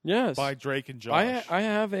changed. Yes. By Drake and Josh. I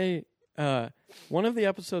have one of the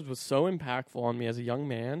episodes was so impactful on me as a young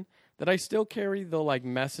man that I still carry the like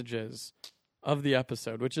messages of the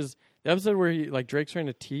episode, which is the episode where Drake's trying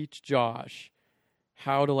to teach Josh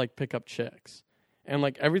how to like pick up chicks. And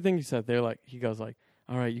like everything he said, he goes like,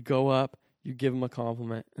 all right, you go up, you give him a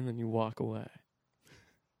compliment, and then you walk away.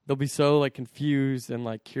 They'll be so like confused and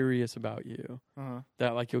like curious about you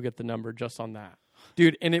that like you'll get the number just on that.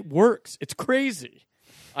 Dude, and it works. It's crazy.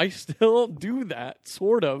 I still do that,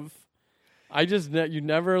 sort of. I just, you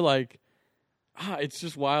never like, it's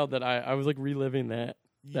just wild that I was like reliving that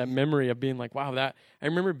memory of being like, wow, I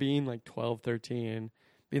remember being like 12, 13,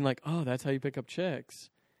 being like, oh, that's how you pick up chicks.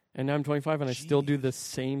 And now I'm 25 and I still do the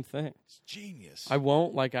same thing. It's genius. I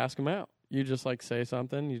won't like ask them out. You just like say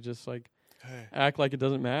something. You just like act like it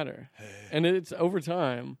doesn't matter. And it's over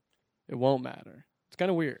time. Mm-hmm. It won't matter. It's kind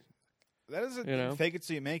of weird. That is a You know? fake it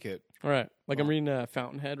till you make it. All right. Like I'm Well. reading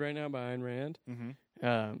Fountainhead right now by Ayn Rand.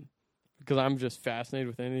 Mm-hmm. Because I'm just fascinated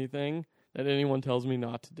with anything that anyone tells me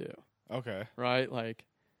not to do. Okay. Right? Like,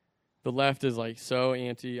 the left is like so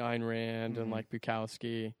anti Ayn Rand and like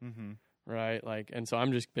Bukowski, Mm-hmm. right? Like, and so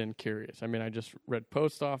I'm just been curious. I mean, I just read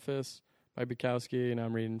Post Office by Bukowski, and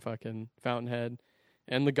I'm reading fucking Fountainhead,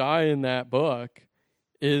 and the guy in that book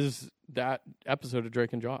is that episode of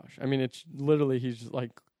Drake and Josh. I mean, it's literally he's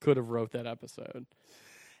like could have wrote that episode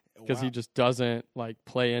because he just doesn't like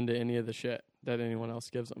play into any of the shit that anyone else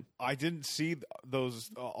gives him. I didn't see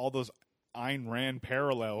those all those Ayn Rand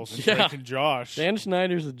parallels in Yeah. Drake and Josh. Dan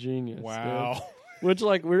Schneider's a genius. Wow. Dude. Which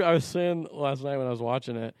like I was saying last night when I was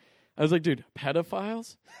watching it, I was like, dude,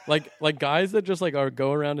 pedophiles, like guys that just like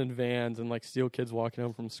go around in vans and like steal kids walking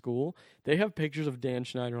home from school. They have pictures of Dan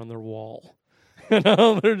Schneider on their wall. You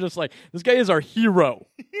know, they're just like, this guy is our hero.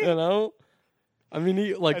 You know, I mean,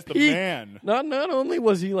 he like That's the man. Not only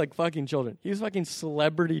was he like fucking children, he was fucking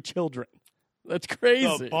celebrity children. That's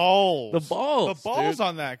crazy. The balls. The balls, dude. dude.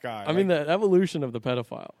 On that guy. I mean, the evolution of the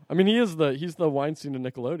pedophile. I mean, he's the Weinstein of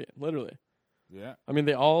Nickelodeon, literally. Yeah. I mean,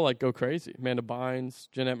 they all like go crazy. Amanda Bynes,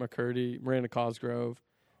 Jeanette McCurdy, Miranda Cosgrove,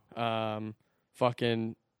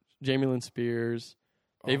 fucking Jamie Lynn Spears.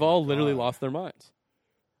 They've all literally lost their minds.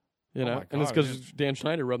 You know, and it's because Dan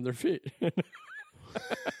Schneider rubbed their feet.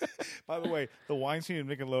 By the way, the Weinstein of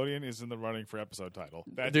Nickelodeon is in the running for episode title.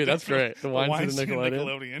 Dude, that's great. The Weinstein of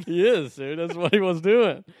Nickelodeon. He is, dude. That's what he was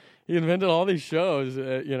doing. He invented all these shows,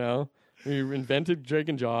 you know. He invented Drake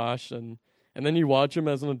and Josh, and then you watch him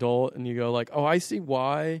as an adult, and you go like, oh, I see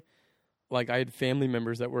why. Like, I had family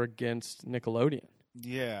members that were against Nickelodeon.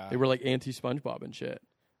 Yeah. They were like anti-SpongeBob and shit,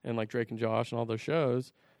 and like Drake and Josh and all those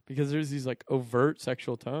shows, because there's these like overt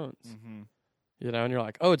sexual tones. Mm-hmm. You know, and you're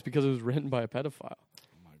like, oh, it's because it was written by a pedophile.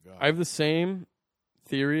 Oh my god. I have the same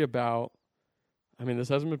theory about, I mean, this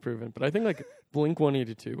hasn't been proven, but I think like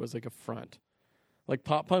Blink-182 was like a front. Like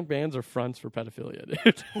pop punk bands are fronts for pedophilia,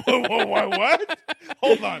 dude. Whoa, what?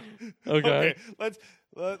 Hold on. Okay. Let's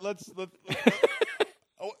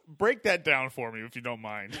break that down for me if you don't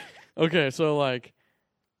mind. Okay, so like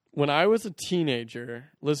when I was a teenager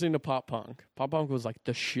listening to pop punk was like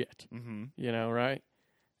the shit. Mm-hmm. You know, right?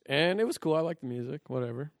 And it was cool. I liked the music,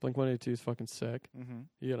 whatever. Blink-182 is fucking sick. Mm-hmm.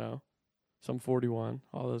 You know, Sum 41,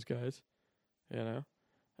 all those guys. You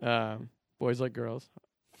know, Boys Like Girls.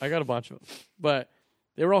 I got a bunch of them, but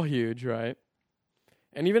they were all huge, right?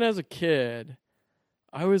 And even as a kid,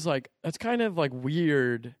 I was like, that's kind of like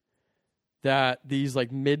weird that these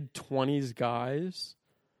like mid-20s guys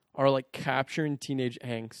are like capturing teenage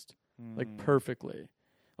angst like perfectly.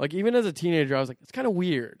 Like even as a teenager, I was like, it's kind of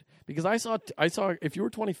weird because I saw if you were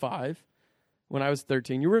 25 when I was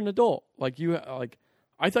 13, you were an adult. Like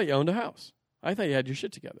I thought you owned a house. I thought you had your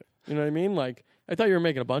shit together. You know what I mean? Like I thought you were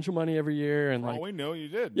making a bunch of money every year, and For all we know, you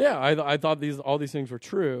did. Yeah, I thought all these things were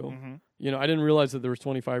true. Mm-hmm. You know, I didn't realize that there was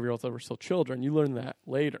 25-year-olds that were still children. You learn that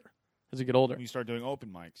later as you get older. When you start doing open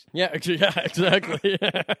mics. Yeah, exactly.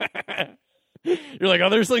 You're like, oh,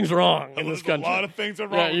 there's things wrong in this country. A lot of things are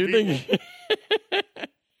wrong. Yeah, you with people. think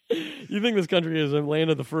you think this country is a land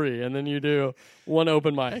of the free, and then you do one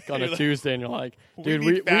open mic on a Tuesday, and you're like, dude,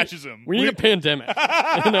 we need fascism. We need a pandemic.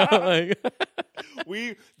 You know, like,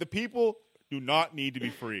 the people do not need to be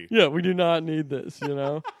free. yeah, we do not need this. You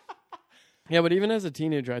know. Yeah, but even as a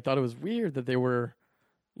teenager, I thought it was weird that they were,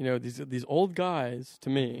 you know, these old guys to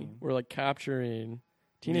me were like capturing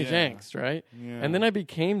teenage angst, right? Yeah. And then I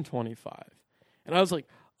became 25, and I was like,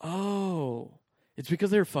 oh, it's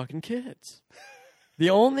because they were fucking kids. The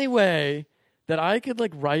only way that I could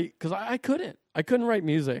like write, because I couldn't write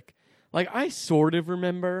music. Like I sort of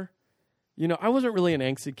remember, you know, I wasn't really an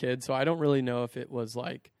angsty kid, so I don't really know if it was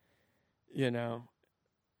like, you know,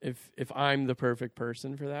 if I'm the perfect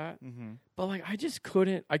person for that. Mm-hmm. But like I just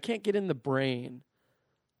couldn't. I can't get in the brain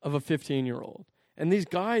of a 15-year-old. And these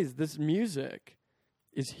guys, this music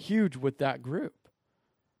is huge with that group.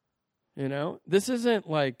 You know, this isn't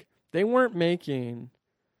like they weren't making.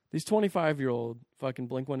 These 25-year-old fucking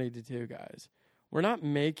Blink-182 guys were not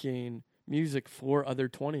making music for other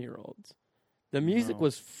 20-year-olds. The music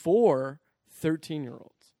was for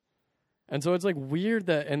 13-year-olds. And so it's like weird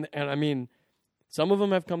that, and I mean, some of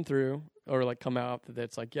them have come through or like come out that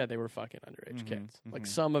it's like, yeah, they were fucking underage kids. Mm-hmm. Like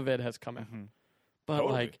some of it has come out. But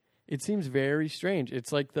Totally. like, it seems very strange.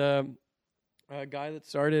 It's like the guy that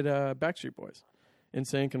started Backstreet Boys in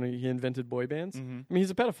saying he invented boy bands. I mean,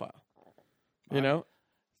 he's a pedophile. You know?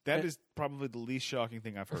 That is probably the least shocking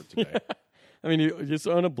thing I've heard today. I mean, you just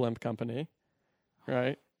own a blimp company,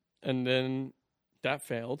 right? And then that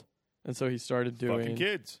failed. And so he started doing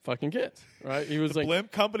Fucking kids. right? He was The like,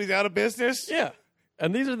 blimp company's out of business? yeah.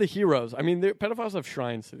 And these are the heroes. I mean, pedophiles have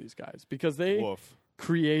shrines to these guys because they Woof.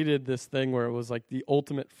 created this thing where it was like the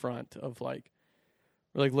ultimate front of like,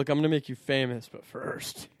 we're like, look, I'm going to make you famous, but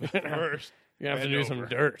first, First. you have to bend do some over.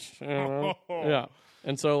 dirt. You know? Yeah.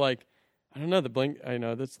 And so, like, I don't know, I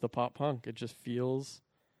know that's the pop punk. It just feels,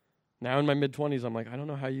 now in my mid-20s, I'm like, I don't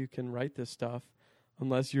know how you can write this stuff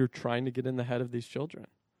unless you're trying to get in the head of these children.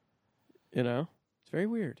 You know? It's very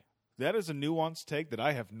weird. That is a nuanced take that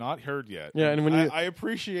I have not heard yet. Yeah, and when I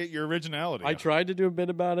appreciate your originality. I tried to do a bit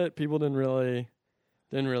about it. People didn't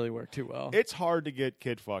really work too well. It's hard to get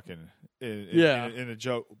kid fucking in a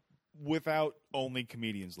joke without only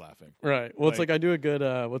comedians laughing. Right. Well, it's Like- like I do a good,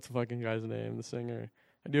 what's the fucking guy's name, the singer?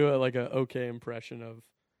 I do a okay impression of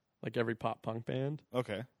like every pop punk band,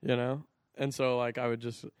 Okay. you know? And so like I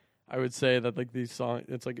would say that like these songs,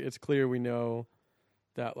 it's clear we know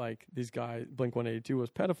that like these guys, Blink-182 was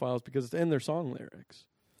pedophiles because it's in their song lyrics.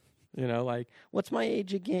 You know, like, what's my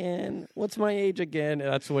age again? What's my age again?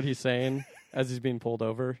 And that's what he's saying as he's being pulled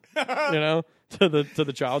over, you know, to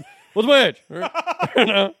the child. What's my age? You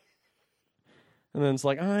know? And then it's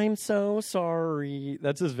like, I'm so sorry.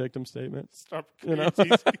 That's his victim statement. Stop. You know?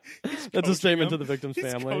 He's That's a statement to him. the victim's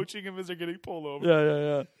He's family. coaching him as they're getting pulled over.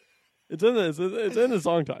 Yeah. It's in the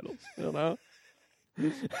song titles, you know?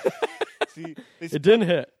 See, It didn't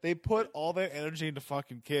hit. they put all their energy into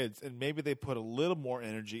fucking kids, and maybe they put a little more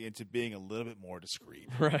energy into being a little bit more discreet.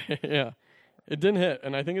 Right, yeah. It didn't hit.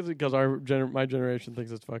 And I think it's because my generation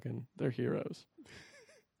thinks it's fucking, they're heroes.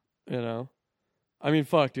 You know? I mean,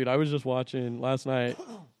 fuck, dude. I was just watching last night.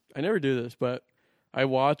 I never do this, but I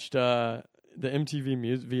watched the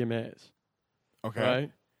MTV VMAs. Okay.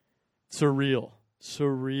 Right? Surreal.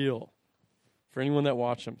 For anyone that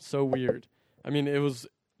watched them. So weird. I mean,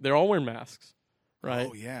 they're all wearing masks, right?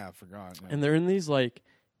 Oh, yeah. I forgot. Yeah. And they're in these, like,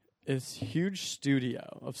 this huge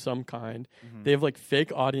studio of some kind. Mhm. They have, like,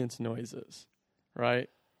 fake audience noises, right?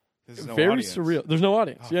 There's no Very audience. surreal. There's no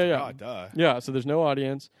audience. Oh, yeah. God, duh. Yeah, so there's no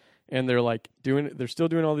audience, and they're, like, they're still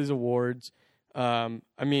doing all these awards. I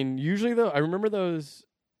mean, usually, though, I remember those,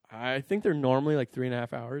 I think they're normally, like,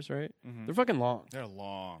 3.5 hours, right? Mhm. They're fucking long. They're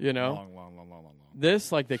long. You know? Long.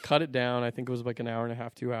 This, like, they cut it down. I think it was like an hour and a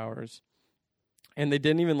half, 2 hours. And they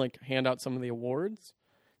didn't even, like, hand out some of the awards.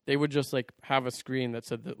 They would just, like, have a screen that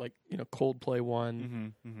said that, like, you know, Coldplay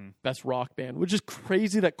won Best Rock Band, which is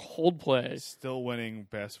crazy that Coldplay, Still winning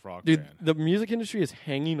best rock dude, band. the music industry is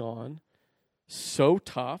hanging on so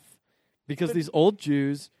tough because these old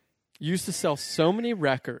Jews used to sell so many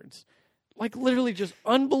records, like, literally just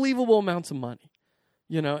unbelievable amounts of money,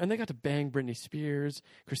 you know, and they got to bang Britney Spears,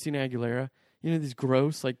 Christina Aguilera, you know, these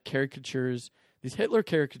gross, like, caricatures, these Hitler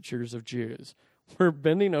caricatures of Jews were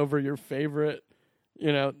bending over your favorite,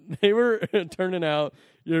 you know, they were turning out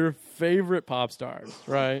your favorite pop stars,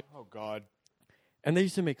 right? Oh, God. And they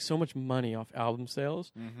used to make so much money off album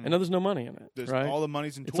sales, and now there's no money in it, There's right? all the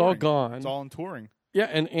money's in touring. It's all gone. It's all in touring. Yeah,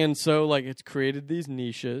 and so, like, it's created these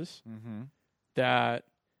niches that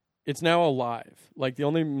it's now alive. Like, the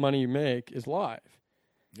only money you make is live.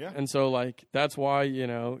 Yeah. And so, like, that's why, you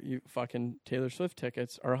know, you fucking Taylor Swift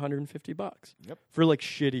tickets are $150 Yep. for, like,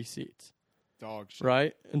 shitty seats, Dog shit.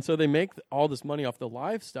 right? And so they make all this money off the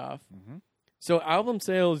live stuff. So album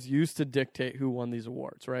sales used to dictate who won these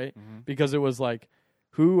awards, right? Because it was, like,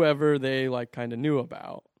 whoever they, like, kind of knew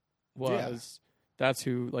about was, that's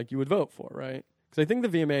who, like, you would vote for, right? Because I think the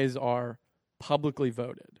VMAs are publicly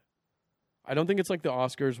voted. I don't think it's like the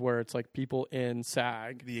Oscars where it's like people in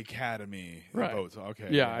SAG. The Academy Right. votes. Okay.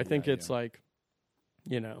 Yeah, I think it's like,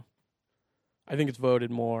 you know, I think it's voted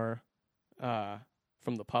more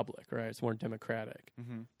from the public, right? It's more democratic.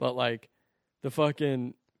 But like the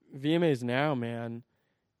fucking VMAs now, man,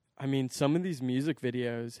 I mean, some of these music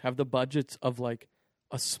videos have the budgets of like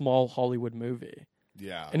a small Hollywood movie.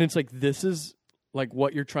 Yeah. And it's like, this is like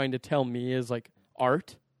what you're trying to tell me is like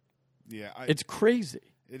art. Yeah. It's crazy.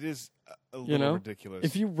 It is a little You know, ridiculous.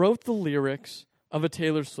 if you wrote the lyrics of a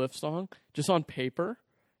Taylor Swift song just on paper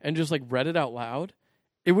and just like read it out loud,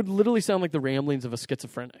 it would literally sound like the ramblings of a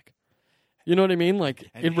schizophrenic. You know what I mean? Like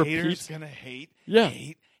and it haters repeats. gonna hate. Yeah.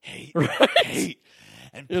 Hate. Right. Hate.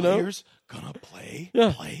 And You know? players gonna play.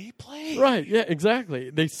 Yeah. Play. Right? Yeah, exactly.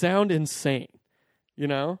 They sound insane. You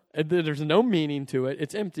know, and there's no meaning to it.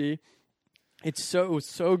 It's empty. It's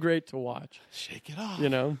so great to watch. Shake it off. You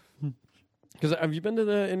know, because have you been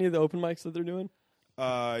to any of the open mics that they're doing?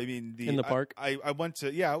 I mean, In the park? I went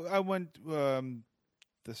to. Yeah, I went.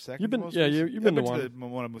 The second. You've been- most yeah, recent- you've been to I've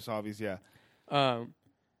one. One of Musavi's. Yeah.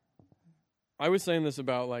 I was saying this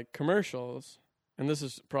about like commercials, and this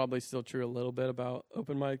is probably still true a little bit about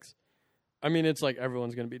open mics. I mean, it's like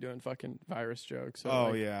everyone's going to be doing fucking virus jokes.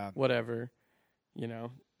 Or yeah. Whatever. You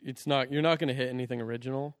know, you're not going to hit anything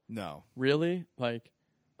original. No. Really? Like,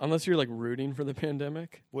 unless you're like rooting for the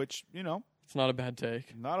pandemic. Which, It's not a bad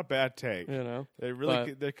take. not a bad take. You know?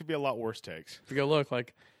 There could be a lot worse takes. If you go look,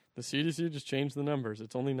 like, the CDC just changed the numbers.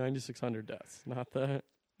 It's only 9,600 deaths. Not that,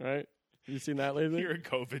 right? You seen that lately? You're a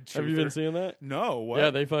COVID truther. Have you been seeing that? No, what?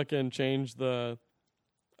 Yeah, they fucking changed the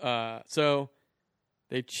so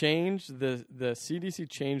they changed the CDC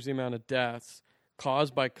changed the amount of deaths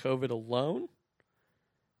caused by COVID alone.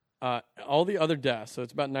 All the other deaths, so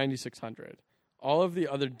it's about 9,600. All of the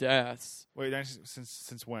other deaths. Wait,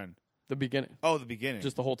 since when? The beginning. Oh, the beginning.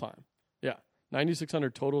 Just the whole time. Yeah.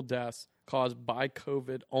 9,600 total deaths caused by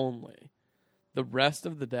COVID only. The rest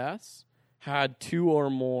of the deaths had 2 or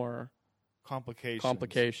more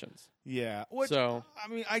complications. Yeah. So, I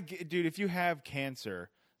mean, dude, if you have cancer,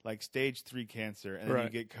 like stage 3 cancer, and then you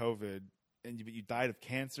get COVID, and you died of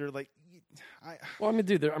cancer, like, well, I mean,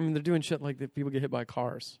 dude, they're doing shit like that. People get hit by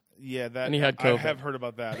cars. Yeah, and he had COVID. I have heard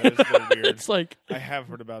about that. That is very weird. It's like, I have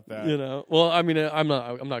heard about that. You know, well, I mean, I'm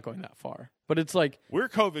not going that far, but it's like we're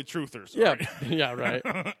COVID truthers. Yeah, right? yeah, right.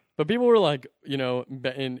 But people were like, you know,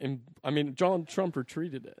 I mean, Donald Trump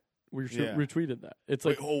retweeted it. We retweeted that. It's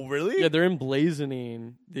like, wait, oh, really? Yeah, they're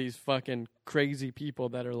emblazoning these fucking crazy people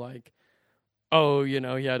that are like, oh, you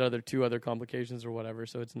know, he had 2 other complications or whatever,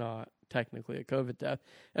 so it's not technically a COVID death.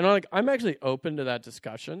 And I'm actually open to that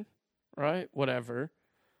discussion, right? Whatever.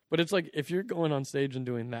 But it's like, if you're going on stage and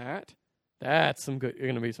doing that, that's some good. You're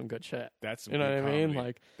gonna be some good shit. That's some you know good what I mean. comedy.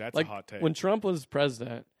 Like that's a hot take. When Trump was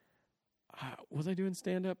president, was I doing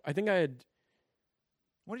stand up? I think I had.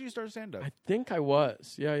 When did you start stand up? I think I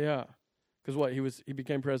was. Yeah. Because he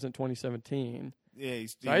became president 2017. Yeah,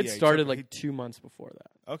 so I had started like 2 months before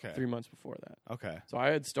that. Okay. 3 months before that. Okay. So I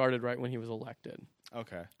had started right when he was elected.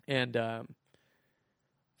 Okay. And I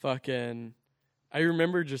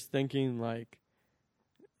remember just thinking like,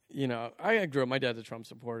 you know, I grew up. My dad's a Trump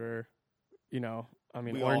supporter. You know, I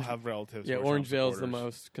mean, we all have relatives. Yeah, who are Orangevale Trump is the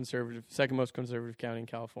most conservative, second most conservative county in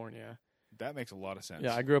California. That makes a lot of sense.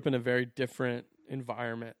 Yeah, I grew up in a very different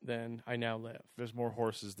environment than I now live. There's more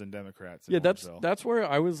horses than Democrats. Yeah, that's where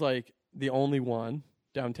I was like the only one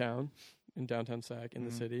in downtown Sac in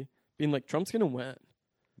the city, being like, Trump's gonna win.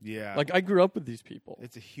 Yeah, like I grew up with these people.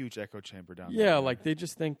 It's a huge echo chamber down there. Yeah, like they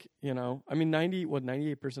just think, you know, I mean,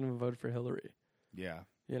 98% of them voted for Hillary. Yeah,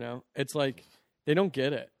 you know, it's like they don't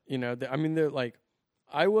get it. You know, I mean, they're like,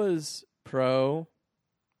 I was pro.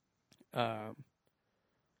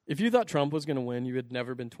 If you thought Trump was going to win, you had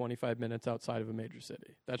never been 25 minutes outside of a major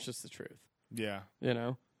city. That's just the truth. Yeah. You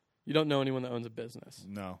know? You don't know anyone that owns a business.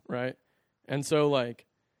 No. Right? And so, like,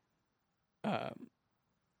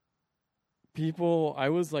 people, I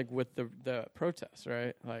was, like, with the protests,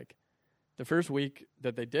 right? Like, the first week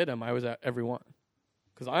that they did them, I was at every one.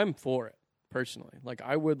 Because I'm for it, personally. Like,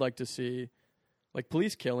 I would like to see, like,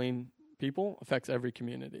 police killing people affects every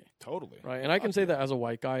community. Totally. Right. And I can say that as a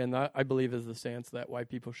white guy, and that I believe is the stance that white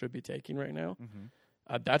people should be taking right now.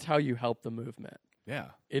 Mm-hmm. That's how you help the movement. Yeah.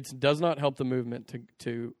 It does not help the movement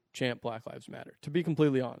to chant Black Lives Matter, to be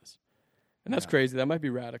completely honest. And that's crazy. That might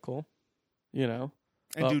be radical, you know.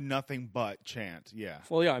 And do nothing but chant. Yeah.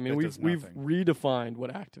 Well, yeah, I mean, we've redefined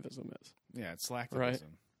what activism is. Yeah, it's slacktivism. Right?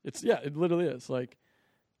 It literally is. Like,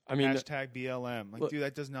 I mean, hashtag BLM. Like, dude,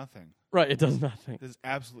 that does nothing. Right, it does nothing. It does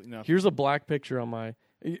absolutely nothing. Here's a black picture on my...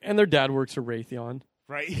 And their dad works for Raytheon.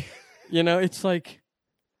 Right. You know, it's like...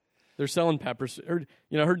 They're selling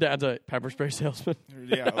her dad's a pepper spray salesman.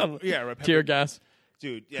 Yeah, yeah, right. Tear gas.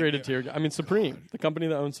 Dude. Yeah, created tear gas. I mean, Supreme, the company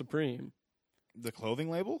that owns Supreme. The clothing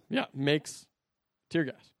label? Yeah, makes tear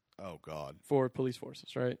gas. Oh, God. For police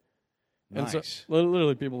forces, right? Nice. And so,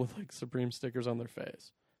 literally people with, like, Supreme stickers on their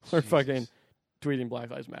face. Or fucking tweeting Black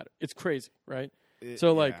Lives Matter. It's crazy, right?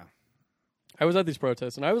 I was at these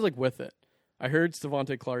protests, and I was, like, with it. I heard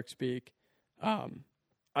Stevante Clark speak.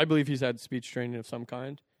 I believe he's had speech training of some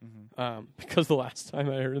kind. Mm-hmm. Because the last time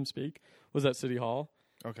I heard him speak was at City Hall.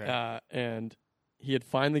 Okay. And he had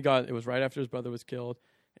finally it was right after his brother was killed,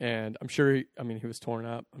 and I'm sure, he was torn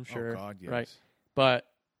up, I'm sure. Oh, God, yes. Right? But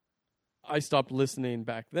I stopped listening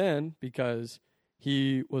back then because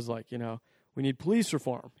he was like, you know, we need police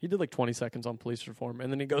reform. He did like 20 seconds on police reform,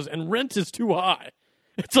 and then he goes, and rent is too high.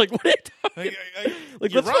 It's like, what are you talking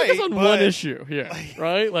like, let's focus on one issue here,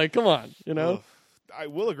 right? Like, come on, you know? I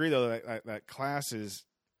will agree, though, that class is,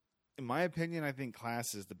 in my opinion, I think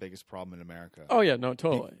class is the biggest problem in America. Oh, yeah, no,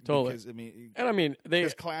 totally. Because,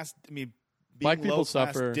 because class, being black people low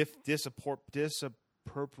class, suffer.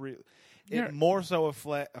 disappropriate. it more so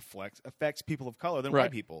affects people of color than Right.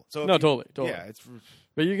 white people. So No, totally. Yeah, it's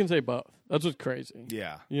But you can say both. That's what's crazy.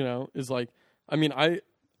 yeah. You know, is like, I mean, I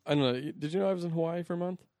don't know. Did you know I was in Hawaii for a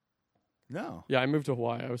month? No. Yeah, I moved to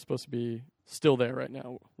Hawaii. I was supposed to be still there right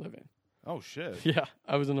now, living. Oh shit. Yeah,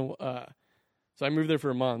 I was in so I moved there for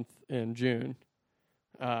a month in June,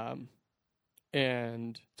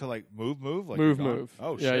 and To like move, like move. you're gone?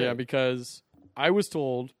 Oh yeah, shit. yeah, because I was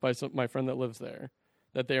told by my friend that lives there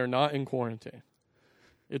that they are not in quarantine.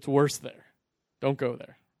 It's worse there. Don't go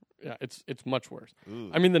there. Yeah, it's much worse.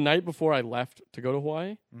 Ooh. I mean, the night before I left to go to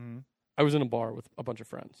Hawaii, Mm-hmm. I was in a bar with a bunch of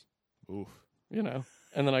friends. Oof. You know,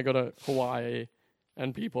 and then I go to Hawaii,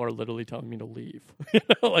 and people are literally telling me to leave. You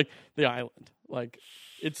know, like the island. Like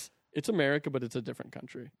it's America, but it's a different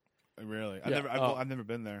country. Really? Yeah. I've never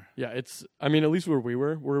been there. Yeah, it's. I mean, at least where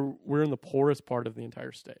we're in the poorest part of the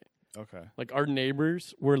entire state. Okay. Like our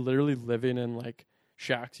neighbors were literally living in like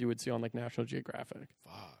shacks you would see on like National Geographic.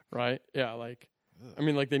 Fuck. Right? Yeah. Like, Ugh. I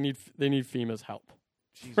mean, like they need FEMA's help.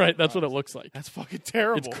 Jesus Right? That's what it Christ. looks like. That's fucking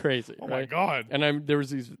terrible. It's crazy. Oh right? my god. And there was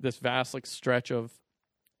this vast like stretch of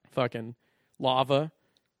fucking lava,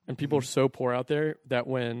 and people are so poor out there that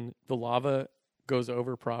when the lava goes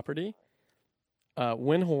over property,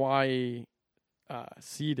 when Hawaii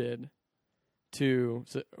ceded to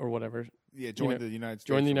or whatever, Yeah, join the United States.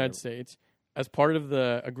 join the or United whatever. States, as part of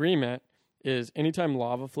the agreement is anytime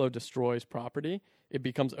lava flow destroys property, it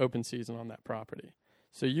becomes open season on that property.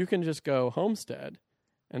 So you can just go homestead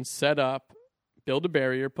and set up, build a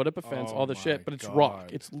barrier, put up a fence, Oh all the my shit, but it's God. rock.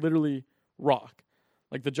 It's literally rock.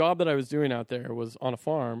 Like the job that I was doing out there was on a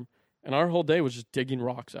farm, and our whole day was just digging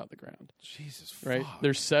rocks out of the ground. Jesus. Right? Fuck.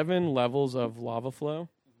 There's 7 levels of lava flow.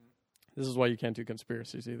 This is why you can't do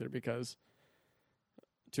conspiracies either, because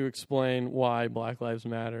to explain why Black Lives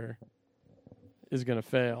Matter is going to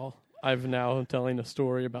fail, I've now telling a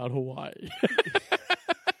story about Hawaii.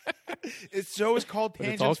 This show is called But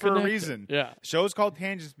it's all Tangents for a connected. reason. Yeah, Show's called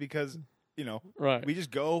Tangents because, right. we just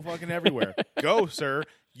go fucking everywhere. Go, sir.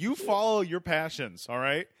 You follow your passions, all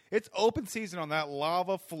right? It's open season on that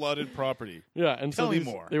lava-flooded property. Yeah, and Tell so me these,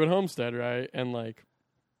 more. they would homestead, right? And like,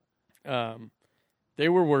 they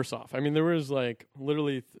were worse off. I mean, there was like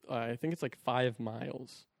literally, I think it's like 5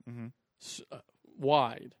 miles Mhm.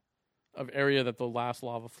 wide of area that the last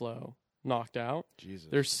lava flow knocked out. Jesus.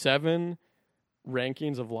 There's 7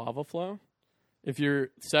 rankings of lava flow. If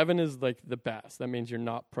 7 is like the best, that means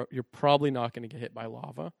you're probably not going to get hit by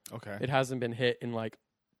lava. Okay. It hasn't been hit in like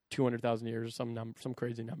 200,000 years or some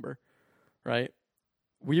crazy number, right?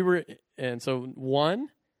 And so 1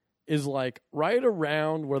 is like right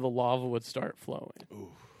around where the lava would start flowing.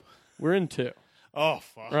 Ooh. We're in 2, Oh,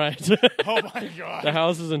 fuck. right? Oh, my God. The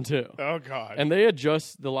house is in 2. Oh, God. And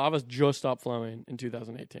the lava's just stopped flowing in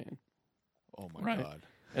 2018. Oh, my Right. God.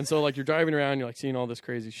 And so like you're driving around, you're like seeing all this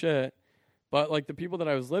crazy shit. But like the people that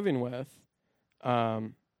I was living with,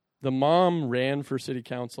 the mom ran for city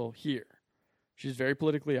council here. She's very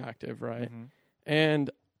politically active, right? Mhm. And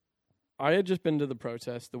I had just been to the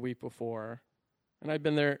protest the week before, and I'd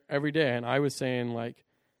been there every day. And I was saying like,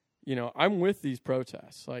 I'm with these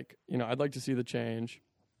protests. Like, I'd like to see the change.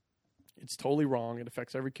 It's totally wrong. It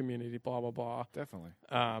affects every community, blah, blah, blah. Definitely.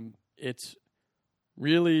 It's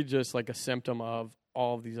really just like a symptom of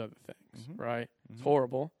all of these other things, Mhm. right? Mhm. It's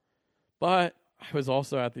horrible. But I was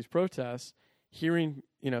also at these protests hearing,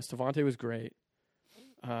 Stevante was great.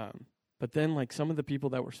 But then like some of the people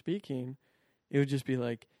that were speaking, it would just be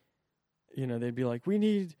like, they'd be like, we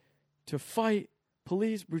need to fight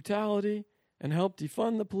police brutality and help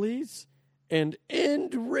defund the police and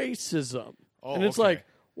end racism. Oh, and it's okay. like,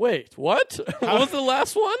 wait, what? What was the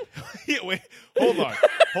last one? Yeah, wait. Hold on.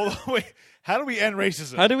 Wait. How do we end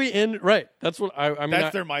racism? How do we end? Right. That's what I mean.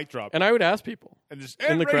 That's their mic drop. And I would ask people And just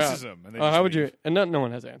in end the crowd, racism. And they "Oh, just how would leave. you? And no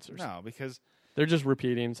one has answers. No, because They're just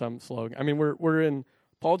repeating some slogan. I mean, we're in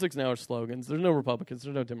politics now. Are slogans. There's no Republicans.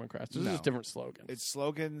 There's no Democrats. There's No. just different slogans. it's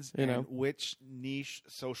slogans You and know? which niche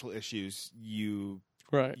social issues you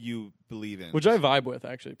right. believe in. Which I vibe with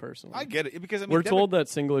actually personally. I get it because I mean, We're told that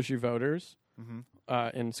single issue voters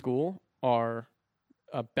Mhm. in school are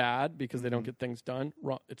bad because they don't Mhm. get things done.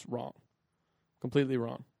 It's wrong. Completely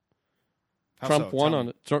wrong. How Trump so? won Tell on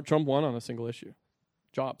me. it. Trump won on a single issue,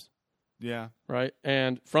 jobs. Yeah. Right?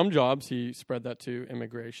 And from jobs, he spread that to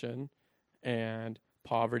immigration and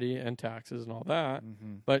poverty and taxes and all that.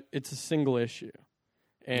 Mm-hmm. But it's a single issue.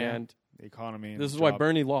 And The economy. And this the is why job.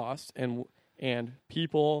 Bernie lost. And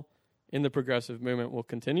people in the progressive movement will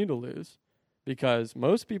continue to lose because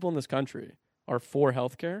most people in this country are for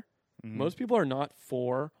healthcare. Mhm. Most people are not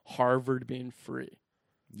for Harvard being free.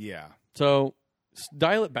 Yeah. So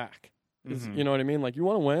dial it back. Mhm. You know what I mean? Like, you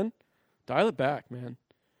want to win? dial it back, man.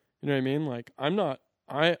 You know what I mean? Like, I'm not.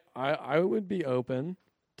 I would be open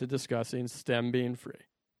to discussing STEM being free,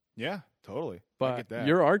 Yeah, totally. I but get that.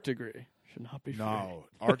 your art degree should not be free. No,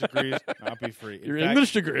 art degrees not be free. Your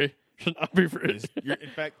English degree should not be free. In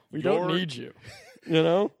fact, We don't need you. You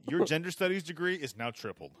know? your gender studies degree is now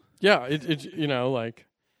tripled. Yeah, it you know, like,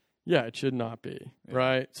 yeah, it should not be, Yeah.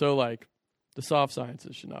 right? So, like, the soft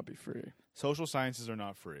sciences should not be free. Social sciences are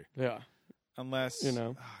not free Yeah. unless You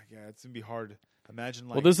know. Yeah, it's gonna be hard. Imagine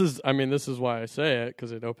like Well, this is why I say it,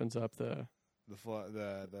 because it opens up the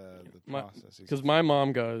the My- process. because my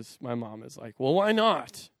mom is like, well, why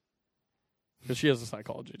not? Because she has a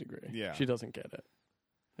psychology degree. Yeah. She doesn't get it.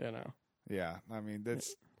 You know, Yeah, I mean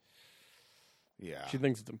that's. Yeah, she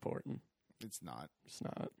thinks it's important. it's not. It's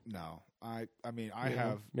not. No, I mean I You know?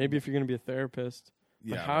 have. Maybe if you're going to be a therapist.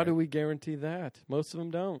 Yeah, But how do we guarantee that? Most of them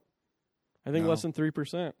don't. I think No. less than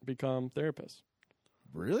 3% become therapists.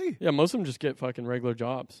 really? Yeah, most of them just get fucking regular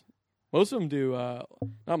jobs. Most of them do,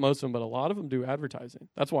 not most of them, but a lot of them do advertising.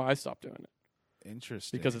 That's why I stopped doing it,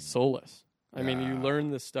 Interesting. because it's soulless. I mean, you Yeah. learn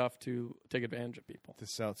this stuff to take advantage of people. to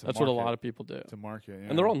sell to That's market, what a lot of people do. to market, yeah.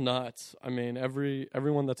 And they're all nuts. I mean,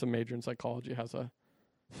 everyone that's a major in psychology has a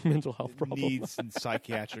mental health problem. needs some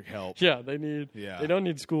psychiatric help. Yeah, they need. Yeah, They don't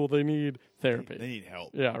need school. They need therapy. They need help.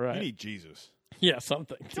 Yeah, right. You need Jesus. Yeah,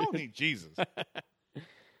 something. You don't need Jesus.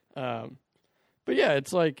 But yeah,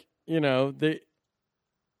 it's like, you know,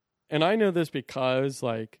 and I know this because,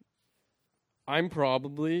 like, I'm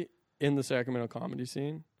probably in the Sacramento comedy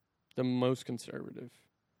scene the most conservative.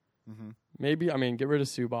 Mm-hmm. Maybe, I mean, get rid of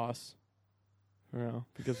Sue Boss, you know,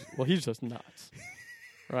 because, well, he's just nuts,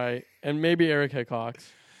 right? And maybe Eric Hickox.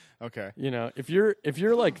 Okay. You know, if you're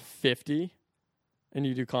like 50 and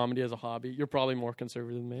you do comedy as a hobby, you're probably more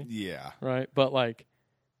conservative than me, Yeah. right? But like,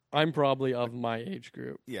 I'm probably of my age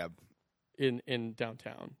group Yeah. in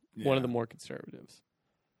downtown, one of Yeah. the more conservatives.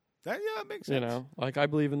 That makes sense. You know, like I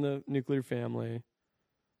believe in the nuclear family.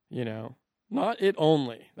 You know, not it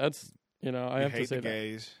only. That's, you know, I You have hate to say the that.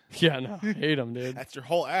 gays. Yeah, no, I hate them, dude. That's your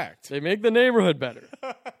whole act. They make the neighborhood better,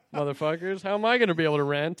 motherfuckers. How am I going to be able to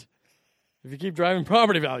rent if you keep driving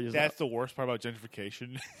property values That's up? the worst part about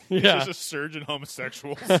gentrification. Yeah. It's just a surge in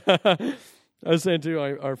homosexuals. I was saying too,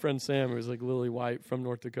 our friend Sam, who's like Lily White from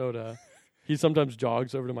North Dakota, he sometimes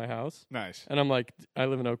jogs over to my house, Nice. and I'm like, I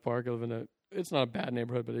live in Oak Park. I live in it's not a bad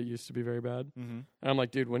neighborhood, but it used to be very bad. Mm-hmm. And I'm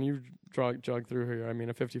like, dude, when you jog through here, I mean,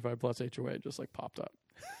 a 55 plus HOA just like popped up.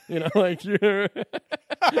 You know, like you're He's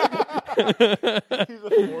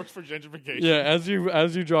a force for gentrification. yeah.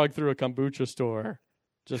 As you jog through a kombucha store,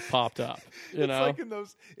 just popped up. You know,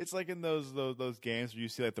 It's like in those games where you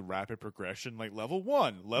see like the rapid progression, like level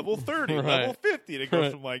 1, level 30, Right. level 50, and it goes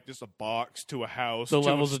Right. from like just a box to a house The to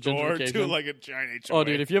levels a of store to gentrification. like a giant HOA. oh,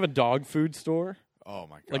 dude, if you have a dog food store, oh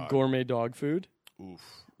my god, like gourmet dog food, oof,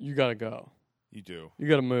 you gotta go. you do. You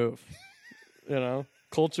gotta move. You know,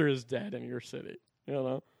 culture is dead in your city. You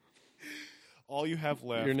know, All you have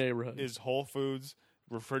left your neighborhood. is Whole Foods,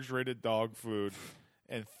 refrigerated dog food,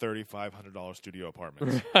 and $3,500 studio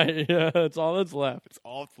apartments. Right, yeah, that's all that's left. It's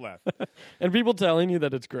all that's left. And people telling you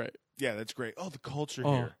that it's great. Yeah, that's great. Oh, the culture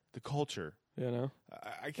Oh. here. The culture. You know,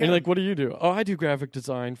 I and can't. you're like, what do you do? Oh, I do graphic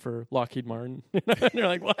design for Lockheed Martin. And you're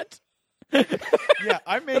like, what? yeah,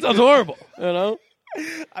 I make. That sounds horrible. You know, I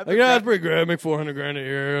like, make yeah, that's that- pretty great. I make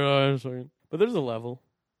 $400,000 a year. But there's a level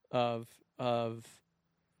of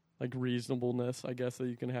like reasonableness, I guess, that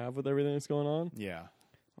you can have with everything that's going on. Yeah.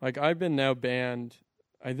 Like I've been now banned.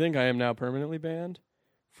 I think I am now permanently banned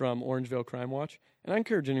from Orangevale Crime Watch. And I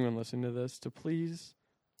encourage anyone listening to this to please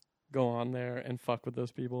go on there and fuck with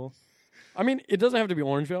those people. I mean, it doesn't have to be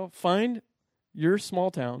Orangevale. Find your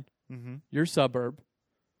small town, Mm-hmm. your suburb.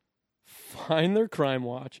 Find their crime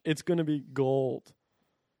watch. It's going to be gold.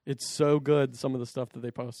 It's so good, some of the stuff that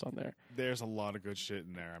they post on there. There's a lot of good shit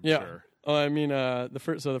in there, I'm Yeah. sure. Oh, I mean, the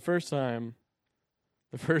first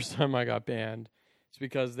time I got banned, it's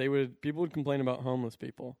because people would complain about homeless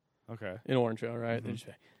people Okay. in Orangevale, right? Mhm. They'd just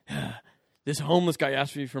be like, this homeless guy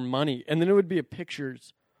asked me for money, and then it would be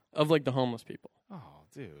pictures of like the homeless people, Oh,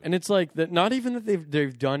 dude. and it's like that. Not even that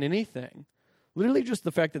they've done anything. Literally, just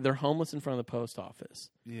the fact that they're homeless in front of the post office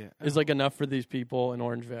yeah. is like enough for these people in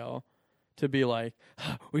Orangevale to be like,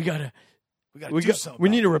 we we we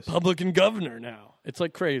need a Republican governor now. It's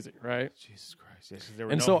like crazy, right? Jesus Christ. Yes, 'cause there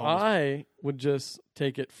were And no so homeless- I would just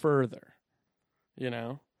take it further, you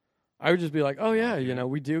know? I would just be like, oh, yeah, you know,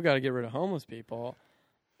 we do got to get rid of homeless people.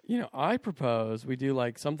 You know, I propose we do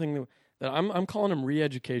like something that I'm calling them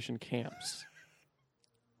re-education camps.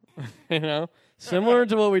 You know? Similar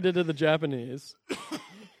to what we did to the Japanese.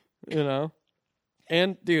 You know?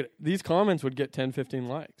 And, dude, these comments would get 10, 15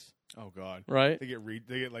 likes. Oh God. right? They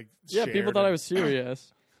get like Yeah, shared people thought and- I was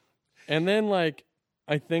serious. And then like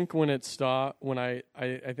I think when it stopped, when I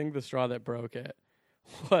think the straw that broke it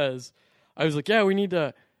was I was like, yeah, we need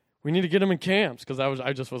to get them in camps because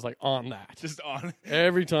I just was like on that. just on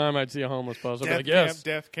Every time I'd see a homeless post, I'd be death like,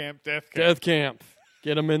 yes, camp. death camp,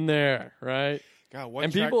 get them in there, right? God, one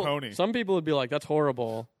And track people, pony. some people would be like, that's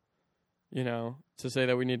horrible, you know, to say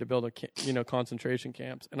that we need to build concentration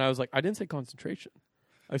camps. And I was like, I didn't say concentration.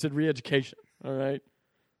 I said re-education, all right?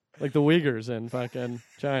 Like the Uyghurs in fucking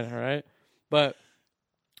China, all right? But,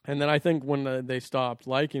 and then I think when they stopped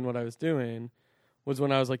liking what I was doing was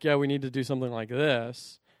when I was like, yeah, we need to do something like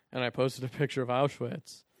this. And I posted a picture of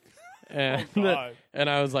Auschwitz. And, Oh, God. and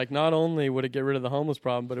I was like, not only would it get rid of the homeless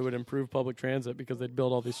problem, but it would improve public transit because they'd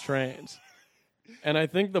build all these trains. And I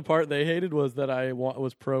think the part they hated was that I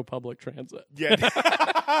was pro-public transit.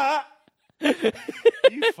 Yeah.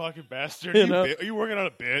 You fucking bastard. You You know? are you working on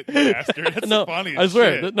a bit, you bastard? That's No, funny I as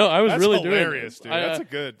swear. shit. No, I was That's really hilarious, doing dude. it. That's a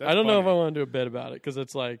good. That's I don't know if I funny. want to do a bit about it because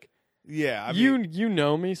it's like Yeah, I mean, you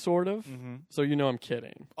know me sort of, so you know I'm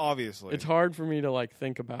kidding. obviously. It's hard for me to like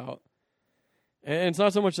think about, and it's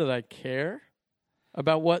not so much that I care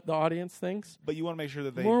about what the audience thinks. but you want to make sure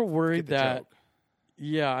that they I'm more get worried the that joke.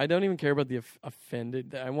 yeah, I don't even care about the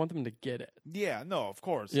offended. I want them to get it. Yeah, no, of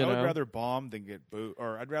course. You I would know? rather bomb than get booed,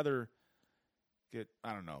 or I'd rather get.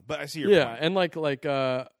 I don't know, but I see your Yeah, point. and like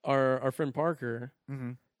our friend Parker,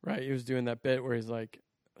 Mhm. right? He was doing that bit where he's like,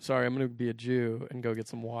 "Sorry, I'm going to be a Jew and go get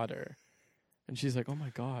some water," and she's like, "Oh my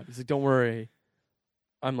God!" He's like, "Don't worry,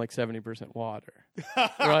 I'm like 70% water."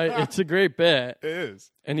 Right? It's a great bit, It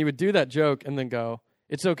is. and he would do that joke and then go,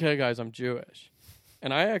 "It's okay, guys, I'm Jewish,"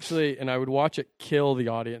 and I would watch it kill the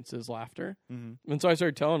audience's laughter, and so I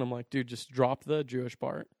started telling him like, "Dude, just drop the Jewish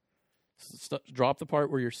part." Drop the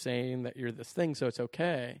part where you're saying that you're this thing, so it's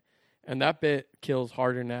okay. And that bit kills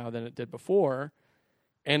harder now than it did before.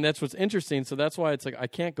 And that's what's interesting. So that's why it's like I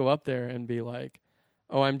can't go up there and be like,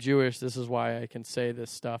 oh, I'm Jewish. This is why I can say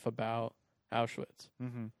this stuff about Auschwitz.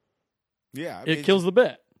 Yeah, I It mean, kills the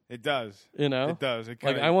bit, It does. you know? It does. It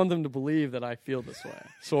Like kinda, I want them to believe that I feel this way,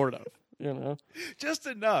 sort of, you know? just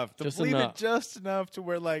enough to Just believe enough. it, just enough to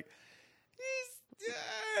where like he's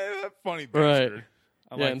a funny Right. bastard.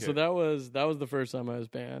 I Yeah, like and it. so that was the first time I was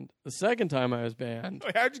banned. The second time I was banned,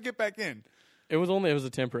 Wait, how'd you get back in? it was a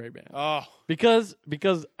temporary ban. Oh, Because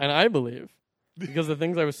and I believe because the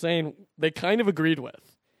things I was saying they kind of agreed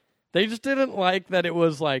with. They just didn't like that it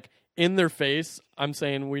was like in their face I'm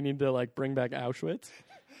saying we need to like bring back Auschwitz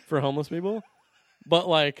for homeless people. But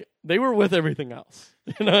like they were with everything else.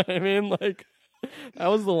 You know what I mean? Like that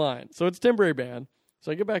was the line. So it's temporary ban.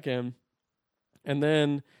 So I get back in and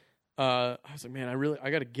then I was like, man, I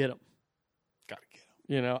got to get them. gotta get him.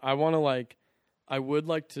 You know, I would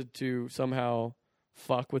like to somehow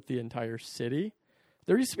fuck with the entire city.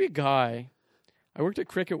 There used to be a guy, I worked at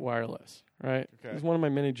Cricket Wireless, right? Okay. It was one of my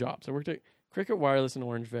many jobs. I worked at Cricket Wireless in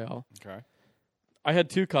Orangevale. Okay. I had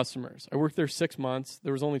 2 customers. I worked there 6 months.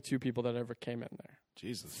 There was only 2 people that ever came in there.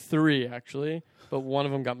 Jesus. 3, actually. But one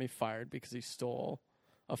of them got me fired because he stole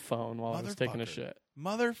a phone while I was taking a Motherfucker. shit.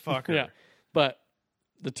 Motherfucker. Yeah. But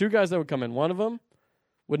the 2 guys that would come in, one of them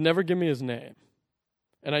would never give me his name.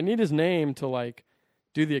 And I need his name to like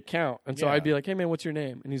do the account. And so Yeah. I'd be like, hey man, what's your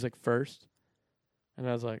name? And he's like, First. And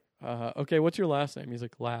I was like, okay, what's your last name? He's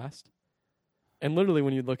like, Last. And literally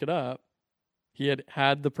when you look it up, he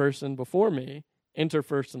had the person before me enter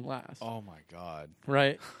first and last. Oh my God.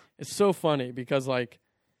 Right? It's so funny because like,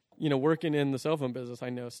 you know, working in the cell phone business,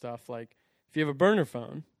 I know stuff like if you have a burner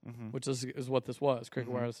phone, which is what this was,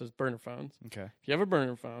 Cricket Wireless says burner phones. Okay. If you have a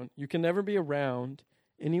burner phone, you can never be around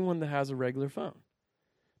anyone that has a regular phone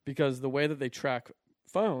because the way that they track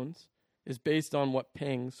phones is based on what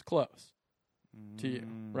pings close to you,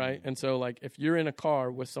 right? And so, like, if you're in a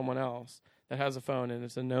car with someone else that has a phone and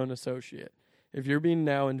it's a known associate, if you're being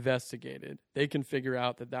now investigated, they can figure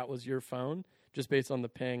out that that was your phone just based on the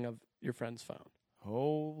ping of your friend's phone,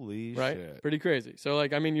 Holy right? shit. Pretty crazy. So,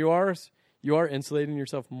 like, I mean, you are insulating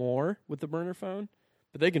yourself more with the burner phone,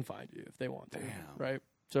 but they can find you if they want to, Damn. right?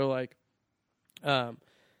 So, like,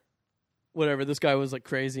 whatever. This guy was like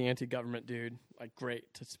crazy anti-government dude, like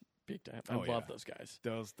great to speak to him. I Oh, love yeah. those guys,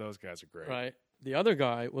 Those guys are great. right? The other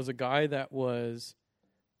guy was a guy that was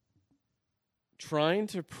trying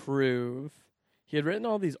to prove he had written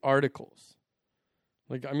all these articles,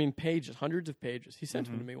 like I mean pages, hundreds of pages. He sent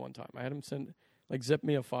them to me one time. I had him zip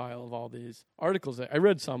me a file of all these articles. I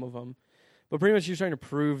read some of them, but pretty much he was trying to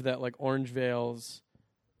prove that like Orangevale's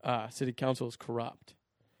city council is corrupt.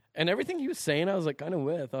 And everything he was saying, I was like kind of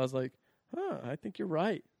with. I was like, I think you're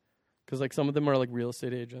right. Because like some of them are like real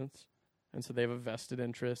estate agents, and so they have a vested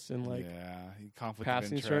interest in like conflict of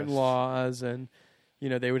passing interest. certain laws, and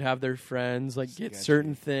they would have their friends like get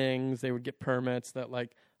certain things. They would get permits that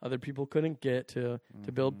like other people couldn't get to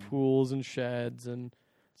build pools and sheds and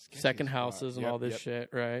second houses and all this shit,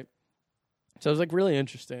 right? So it was like really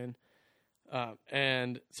interesting.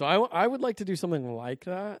 And so I would like to do something like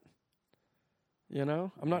that. I'm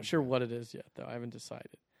not sure what it is yet, though. I haven't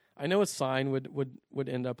decided. I know a sign would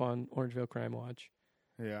end up on Orangevale Crime Watch.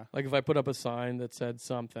 Yeah. Like if I put up a sign that said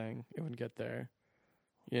something, it would get there.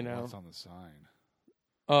 What's on the sign?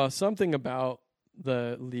 Something about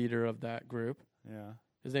the leader of that group. Yeah.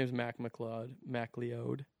 His name's Mac McLeod.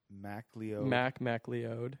 MacLeod.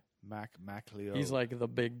 MacLeod. He's like the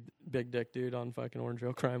big dick dude on fucking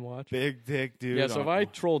Orangevale Crime Watch. Big dick dude. Yeah, so if I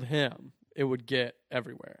trolled him, it would get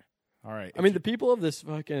everywhere. All right. I mean, the people of this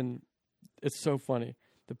fucking... It's so funny.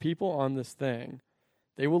 The people on this thing,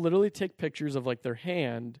 they will literally take pictures of like their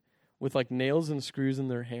hand with like nails and screws in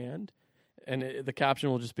their hand, and the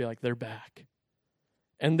caption will just be like, they're back.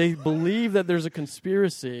 And they believe that there's a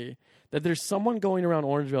conspiracy, that there's someone going around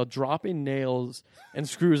Orangevale dropping nails and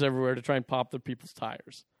screws everywhere to try and pop the people's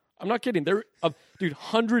tires. I'm not kidding. There are, dude,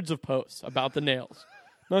 hundreds of posts about the nails.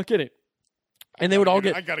 Not kidding. And they would all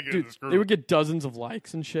get, I gotta get dude, in this group. they would get dozens of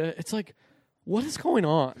likes and shit. It's like, what is going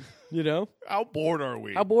on? How bored are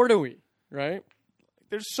we? How bored are we? Right?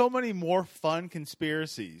 There's so many more fun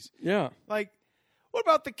conspiracies. Yeah. Like, what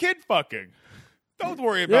about the kid fucking? Don't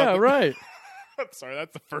worry about Yeah, right. I'm sorry,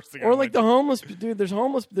 that's the first thing. Or like the homeless dude. There's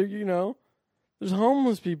homeless. There's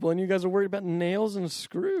homeless people, and you guys are worried about nails and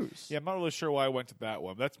screws. Yeah, I'm not really sure why I went to that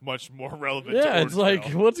one. That's much more relevant. Yeah, to it's like,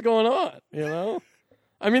 Orangevale. what's going on?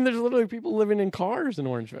 I mean, there's literally people living in cars in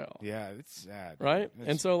Orangevale. Yeah, it's sad, right?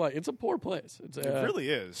 And so, like, it's a poor place. It really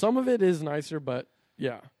is. Some of it is nicer, but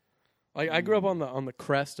yeah, like I grew up on the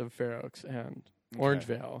crest of Fair Oaks and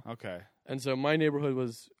Orangevale. Okay. And so my neighborhood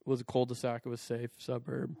was a cul-de-sac. It was safe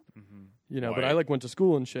suburb. Mm-hmm. But I like went to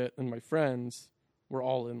school and shit, and my friends were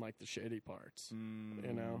all in like the shady parts.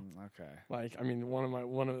 Okay. Like, I mean,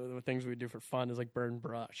 one of the things we do for fun is like burn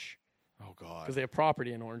brush. Oh God. Because they have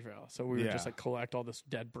property in Orangevale, so we would just like collect all this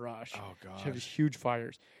dead brush. Oh God. Have these huge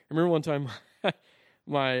fires. I remember one time,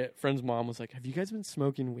 my friend's mom was like, "Have you guys been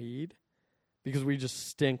smoking weed?" Because we just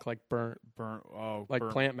stink like burnt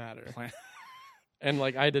plant matter. And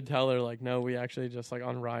like I did tell her like, no, we actually just like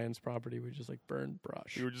on Ryan's property we just like burned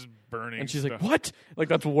brush. You were just burning. And she's stuff. like, what? Like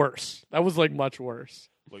that's worse. That was like much worse.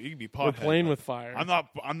 Well, you can be We're pothead. playing with fire.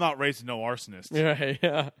 I'm not raising no arsonist.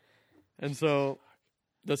 Yeah. And so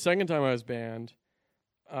the second time I was banned,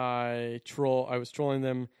 I was trolling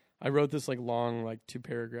them. I wrote this like long like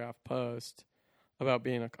 2-paragraph post about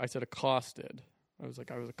being I said accosted. I was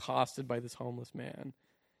accosted by this homeless man.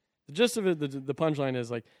 The gist of it, the punchline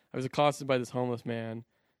is like I was accosted by this homeless man.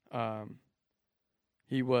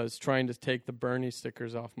 He was trying to take the Bernie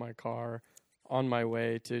stickers off my car on my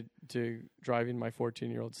way to driving my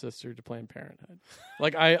 14-year-old sister to Planned Parenthood.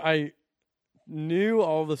 Like I knew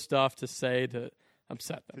all the stuff to say to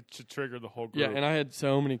upset them. To trigger the whole group. Yeah, and I had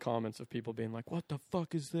so many comments of people being like, "What the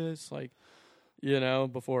fuck is this?" Like,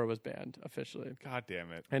 before it was banned officially. God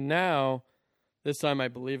damn it. And now, this time I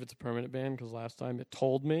believe it's a permanent ban because last time it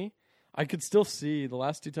told me. I could still see, the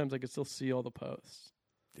last 2 times I could still see all the posts.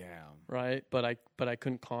 Damn. Right? But I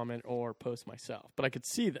couldn't comment or post myself. But I could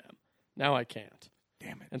see them. Now I can't.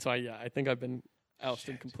 Damn it. And so I think I've been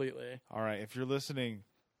ousted completely. All right, if you're listening,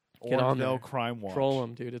 Get on there. Orangevale Crime Watch. Troll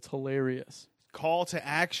them, dude. It's hilarious. Call to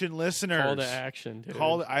action, listeners. Call to action, dude.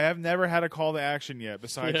 I have never had a call to action yet.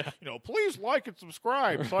 Besides, please like and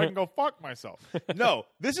subscribe so I can go fuck myself. No,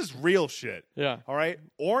 this is real shit. Yeah. All right,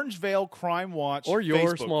 Orangevale Crime Watch, Or your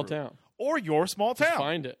Facebook small group. town. Or your small town. Just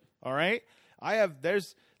find it. All right,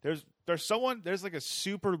 there's like a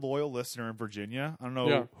super loyal listener in Virginia. I don't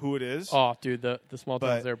know who it is. Oh, dude, the small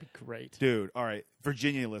towns there would be great. Dude, all right,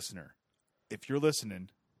 Virginia listener, if you're listening,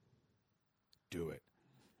 do it.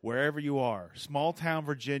 Wherever you are, small town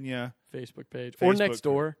Virginia, Facebook page or next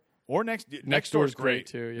door. Or next door's great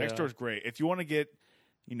too. Yeah. Next door's great. If you want to get,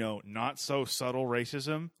 not so subtle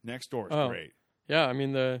racism, next door's great. Yeah, I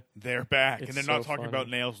mean they're back, it's and they're so not talking funny. about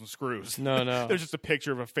nails and screws. No. There's just a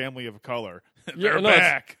picture of a family of color. Yeah, they're no,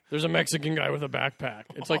 back. There's a Mexican guy with a backpack.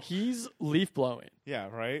 It's like he's leaf blowing. Yeah,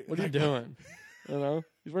 right. What are you doing?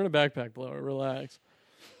 He's wearing a backpack blower. Relax.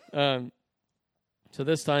 So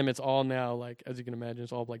this time it's all now like, as you can imagine,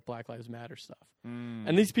 it's all like Black Lives Matter stuff.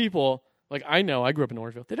 And these people, like I grew up in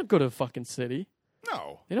Orangevale. They don't go to the fucking city.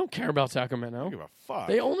 No, they don't care about Sacramento. I don't give a fuck.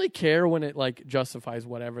 They only care when it like justifies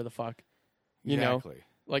whatever the fuck. You know, Exactly.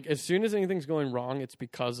 like as soon as anything's going wrong, it's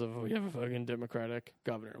because of we have a fucking Democratic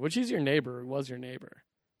governor, which he's your neighbor, was your neighbor.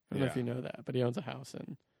 I don't know if you know that, but he owns a house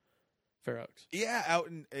in Fair Oaks. Yeah, out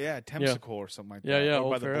in Temsicle or something like Yeah, that. yeah, Or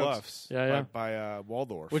Old by the Fair Oaks. Bluffs. Yeah, By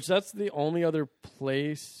Waldorf. Which that's the only other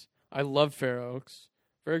place. I love Fair Oaks.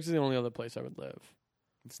 Fair Oaks is the only other place I would live.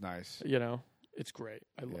 It's nice. You know, it's great.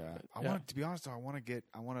 I love it. I want to be honest. I want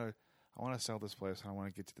to sell this place. And I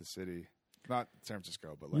want to get to the city, not San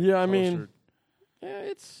Francisco, but like I closer. mean,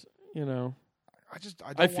 it's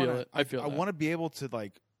I feel it. I feel I that. want to be able to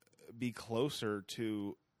like be closer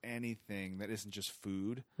to anything that isn't just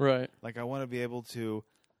food. right. Like I want to be able to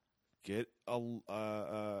get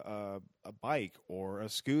a bike or a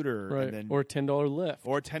scooter, Right. and then Or $10 lift.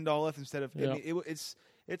 or $10 lift instead of. Yeah. I mean,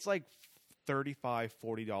 it's like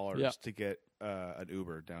 $35-$40 Yeah. to get an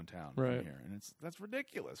Uber downtown Right. from here, and that's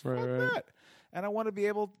ridiculous. Right, Fuck right. that. And I want to be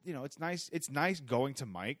able, it's nice. It's nice going to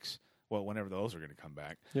Mike's. Well, whenever those are going to come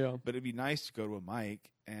back, Yeah. but it'd be nice to go to a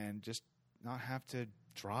Mike and just not have to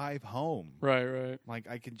drive home. Right. Right. Like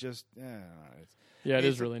I can just, Yeah, it It's-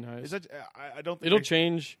 is really nice. Is that, I don't. Think It'll I-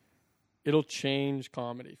 change. It'll change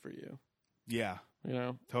comedy for you. Yeah, You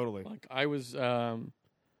know, totally. like I was in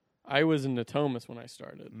Natomas when I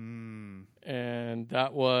started, and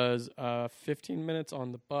that was 15 minutes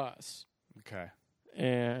on the bus, Okay.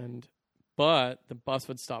 but the bus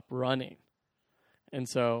would stop running, and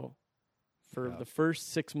so for Yeah. the first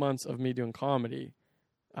 6 months of me doing comedy,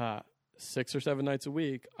 6 or 7 nights a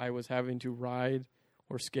week, I was having to ride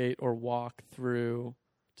or skate or walk through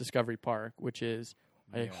Discovery Park, which is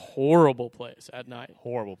a horrible place at night.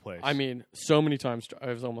 Horrible place. I mean, so many times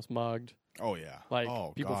I was almost mugged. oh yeah. Like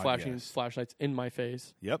oh, people God, flashing yes. flashlights in my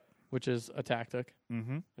face, Yep. which is a tactic.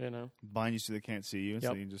 Mm-hmm. You know, Blind you so they can't see you, so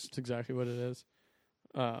Yep. you just it's exactly what it is.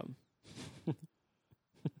 man.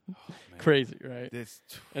 Crazy, right? This.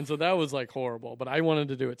 And so that was like horrible. But I wanted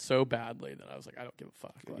to do it so badly that I was like, I don't give a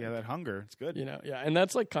fuck. Like, Yeah, that hunger. It's good. you know, yeah. And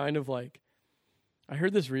that's like kind of like, I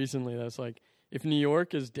heard this recently. That's like, if New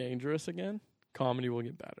York is dangerous again, comedy will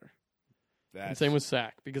get better. And That's, same with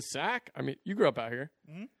SAC, because SAC. I mean, you grew up out here.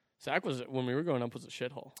 Mhm. SAC was, when we were growing up, was a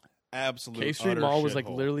shithole. absolute K Street utter Mall was like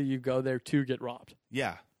shithole. literally you go there to get robbed.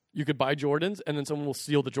 Yeah, You could buy Jordans, and then someone will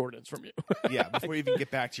steal the Jordans from you. yeah. Before you even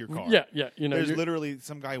get back to your car. yeah. You know, There's you're- literally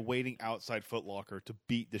some guy waiting outside Foot Locker to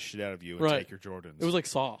beat the shit out of you and Right. take your Jordans. it was like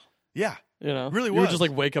Saw. yeah. You know, Really you would was. just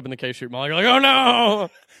like wake up in the K Street Mall. You're like, oh no.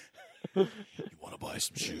 You want to buy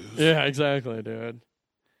some shoes? Yeah, exactly, dude.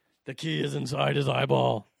 The key is inside his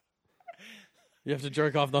eyeball. You have to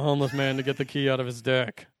jerk off the homeless man to get the key out of his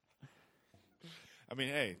dick. I mean,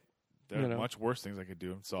 hey, there are You know. much worse things I could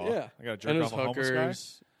do. So Yeah. I got to And jerk there's off a homeless guy.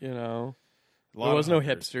 hookers. You know, A lot there of was no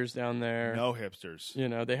hookers. hipsters down there. No hipsters. You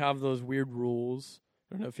know, they have those weird rules.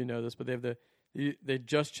 I don't know if you know this, but they have they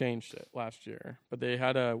just changed it last year. But they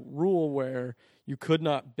had a rule where you could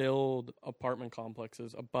not build apartment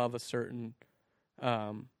complexes above a certain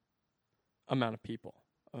amount of people,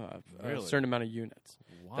 a Really? certain amount of units.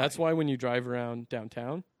 Why? That's why when you drive around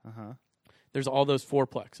downtown, Uh-huh. there's all those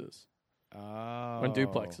fourplexes Oh. and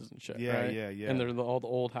duplexes and shit. Yeah, right? yeah, yeah. And they're all the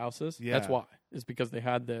old houses. That's Yeah. why. Is because they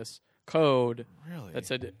had this code Really? that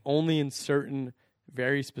said only in certain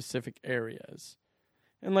very specific areas.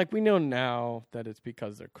 And like we know now that it's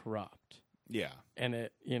because they're corrupt. Yeah. And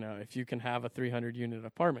it, you know, if you can have a 300 unit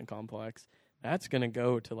apartment complex, that's going to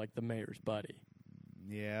go to like the mayor's buddy,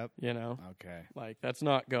 Yep. you know? Okay. Like that's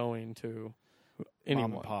not going to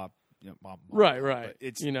anyone. Mom and pop. Yeah, mom, Right, pop, right. but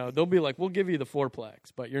It's you know, they'll be like, we'll give you the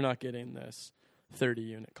fourplex, but you're not getting this 30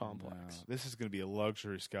 unit no, complex. this is going to be a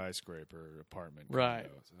luxury skyscraper apartment. Right.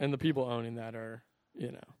 condo, so- And the people owning that are,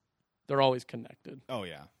 you know, they're always connected. Oh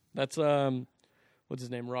yeah. That's what's his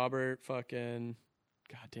name? Robert fucking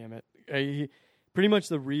God damn it. Pretty much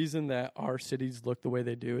the reason that our cities look the way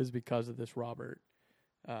they do is because of this Robert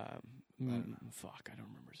fuck, I don't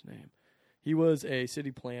remember his name. He was a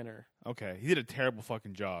city planner. Okay. He did a terrible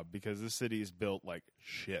fucking job because this city is built like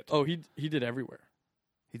shit. Oh, he did everywhere.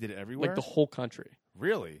 He did it everywhere. Like the whole country.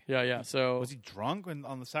 Really? Yeah. So Was he drunk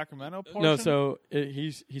on the Sacramento portion? no, so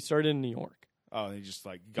he started in New York. Oh, and he just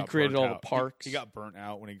like got created burnt all the out. parks. He got burnt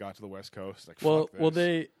out when he got to the West Coast. Like, Well, fuck this.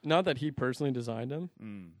 they not that he personally designed them,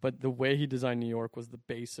 Mm. but the way he designed New York was the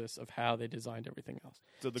basis of how they designed everything else.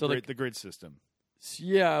 So the so, grid, like- the grid system,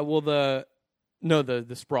 Yeah, well the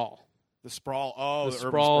sprawl. the sprawl. Oh, The urban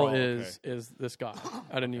sprawl sprawl is this guy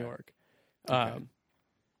out of New Okay. York, Okay.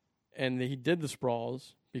 and he did the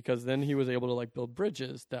sprawls because then he was able to like build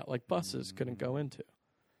bridges that like buses couldn't go into.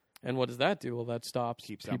 And what does that do? Well, that stops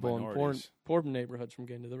Keeps out people in poor minorities. neighborhoods from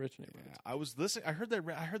getting to the rich Yeah. neighborhoods. I was listening. I heard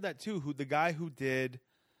that too. The guy who did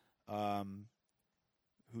the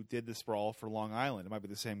sprawl for Long Island. It might be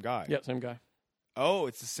the same guy. Yeah, same guy. Oh,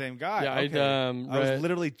 it's the same guy. Yeah, okay. I read, was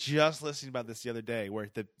literally just listening about this the other day, where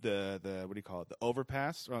the what do you call it? The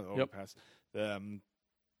overpass, or the overpass.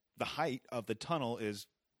 The height of the tunnel is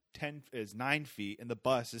 9 feet, and the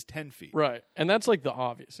bus is 10 feet. right, and that's like the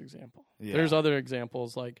obvious example. Yeah. There's other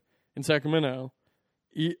examples, like in Sacramento.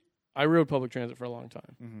 I rode public transit for a long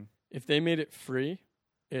time. Mm-hmm. If they made it free,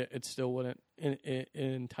 it still wouldn't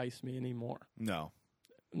entice me anymore. No,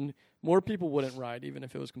 More people wouldn't ride even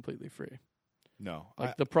if it was completely free. no.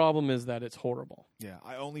 Like the problem is that it's horrible. Yeah,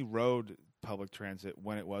 I only rode public transit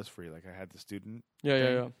when it was free. Like I had the student. Yeah,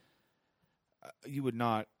 thing. yeah. You would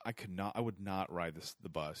not. I could not. I would not ride the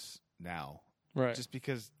bus now, Right. just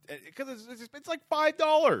because it's like $5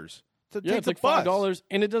 to Yeah, take it's the like bus. $5,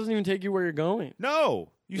 and it doesn't even take you where you're going.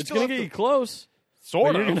 No, It's still gonna have get you to- close.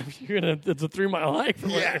 Sort but of. You're gonna. It's a 3-mile hike.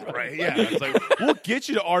 From where Yeah, you're right. going. Yeah, it's like we'll get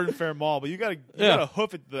you to Arden Fair Mall, but you gotta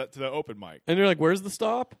hoof it to the open mic. And you're like, "Where's the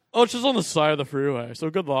stop?" Oh, it's just on the side of the freeway.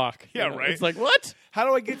 So good luck. Yeah, You know? right. It's like what? How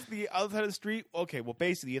do I get to the other side of the street? Okay, well,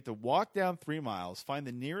 basically, you have to walk down 3 miles, find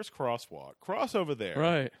the nearest crosswalk, cross over there.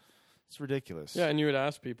 Right. It's ridiculous. Yeah, and you would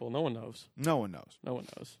ask people. No one knows. No one knows. No one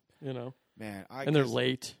knows. You know. Man, And they're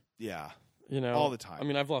late. Yeah. You know, All the time. I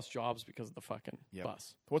mean, I've lost jobs because of the fucking Yep.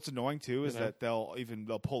 bus. What's annoying too is You know? that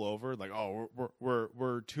they'll pull over like, oh,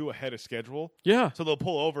 we're too ahead of schedule, Yeah, so they'll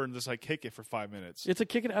pull over and just like kick it for 5 minutes. it's a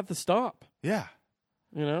kick it at the stop. Yeah,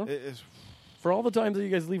 You know, it's for all the times that you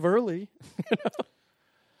guys leave early,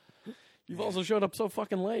 you've also showed up so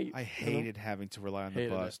fucking late. I hated having to rely on the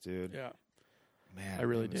Hated bus, dude. Yeah, Man, I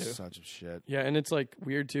really it was do. Such a shit. yeah, and it's like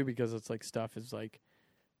weird too because it's like stuff is like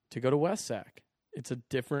to go to West Sac. It's a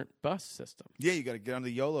different bus system. Yeah, you got to get on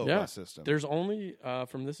the YOLO Yeah. bus system. There's only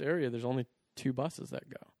from this area. There's only 2 buses that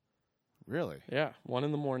go. Really? Yeah, one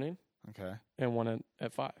in the morning Okay. and one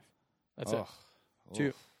at 5. That's it. Ugh. 2.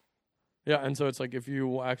 Oof. Yeah, and so it's like if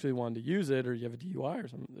you actually wanted to use it or you have a DUI or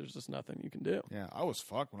something, there's just nothing you can do. Yeah, I was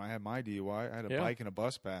fucked when I had my DUI. I had a Yeah. bike and a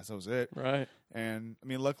bus pass. That was it. Right. And I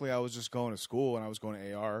mean, luckily, I was just going to school and I was going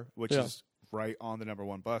to AR, which Yeah. is right on the number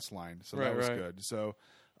 1 bus line. So Right, that was right. good. So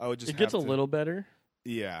I would just It gets a have to- little better,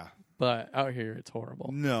 Yeah. but out here it's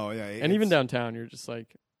horrible. No, yeah. And even downtown, you're just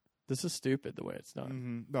like, this is stupid the way it's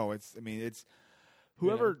done. No, it's. I mean, it's You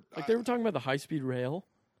know? whoever. Like they were talking about the high-speed rail,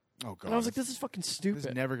 Oh god. and I was like, this is fucking this stupid.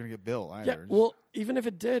 is never gonna get built Yeah, either. well, even if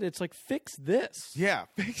it did, it's like fix this. Yeah,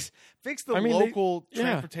 fix the I mean, local yeah.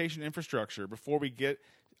 transportation infrastructure before we get.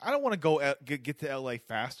 I don't want to go get to LA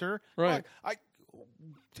faster. Right.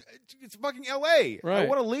 It's fucking LA. I Right.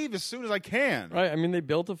 want to leave as soon as I can. Right. I mean,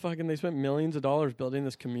 they spent millions of dollars building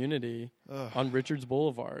this community Ugh. on Richards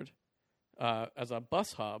Boulevard as a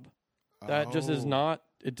bus hub that just is Oh. not.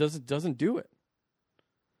 It doesn't do it.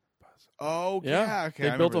 Oh Yeah. yeah. Okay. They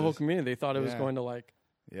I built a remember whole this. community. They thought it was Yeah. going to like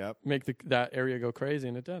Yep. make that area go crazy,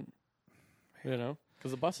 and it didn't. You know,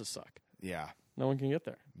 because the buses suck. Yeah. No one can get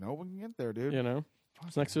there. No one can get there, dude. You know,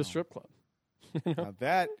 it's next to a strip club. Now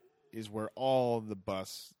that is where all the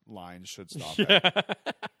bus lines should stop at.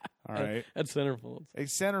 All right. At Centerfolds. A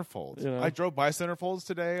Centerfolds. You know? I drove by Centerfolds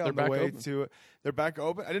today on the back way open. to. They're back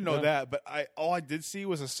open. I didn't know Yeah. that, but all I did see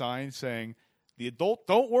was a sign saying,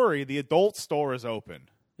 Don't worry, the adult store is open."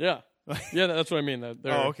 Yeah, yeah, that's what I mean. That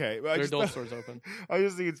Oh, okay. Well, I their just adult thought- store's open. I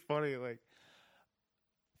just think it's funny. Like,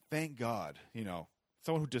 thank God,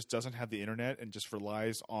 someone who just doesn't have the internet and just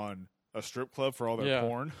relies on a strip club for all their Yeah.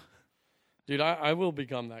 porn. Dude, I will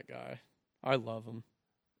become that guy. I love them.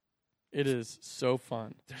 It is so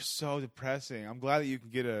fun. They're so depressing. I'm glad that you can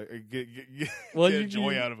get Well, get you a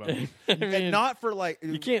joy out of them, I mean, and not for like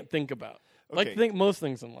you can't think about. Okay. Like most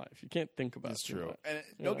things in life, you can't think about. That's too true. much. And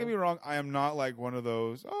you don't know? get me wrong, I am not like one of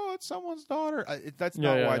those, oh, it's someone's daughter. That's Yeah,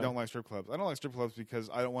 not yeah, why I yeah. don't like strip clubs. I don't like strip clubs because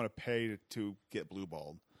I don't want to pay to get blue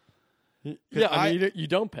balled. Yeah, I mean, you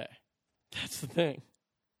don't pay. That's the thing.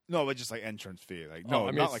 No, but just like entrance fee. Like, Oh, no, I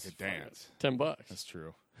mean, not like it's a dance. $10. That's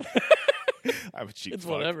true. I'm a cheap It's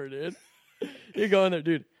fuck. whatever, dude. You go in there,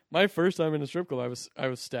 dude. My first time in a strip club, I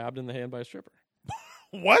was stabbed in the hand by a stripper.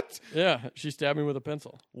 What? Yeah, she stabbed me with a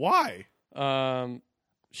pencil. Why?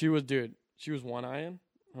 She was one-eyeing.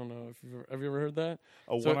 I don't know if have you ever heard that?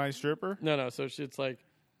 A So- one-eyed stripper? No. So it's like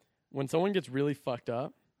when someone gets really fucked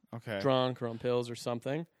up, Okay. drunk or on pills or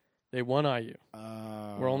something, they one-eye you.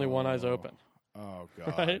 Where only one eye's open. Oh,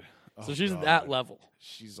 God. Right? Oh, So she's God. that level.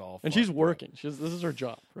 She's all And she's fucked up. working. This is her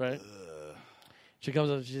job, right? She comes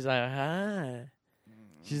up, she's like, hi.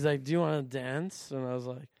 She's like, do you want to dance? And I was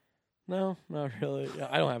like, no, not really. Yeah,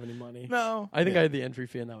 I don't have any money. No. I think yeah. I had the entry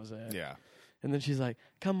fee and that was it. Yeah. And then she's like,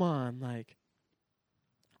 come on, like,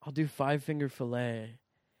 I'll do 5-finger fillet.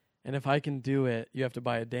 And if I can do it, you have to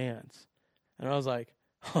buy a dance. And I was like,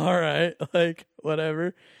 all right, like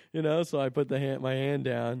whatever, you know. So I put my hand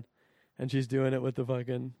down, and she's doing it with the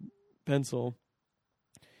fucking pencil,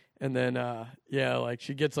 and then like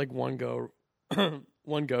she gets like one go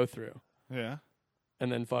through, Yeah.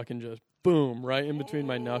 and then fucking just boom right in between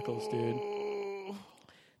my knuckles, dude.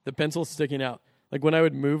 The pencil's sticking out. Like when I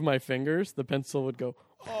would move my fingers, the pencil would go.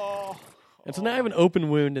 Oh. And so now I have an open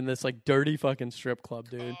wound in this like dirty fucking strip club,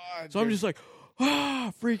 dude. So I'm just like,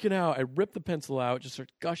 freaking out. I rip the pencil out, just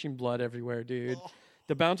starts gushing blood everywhere, dude.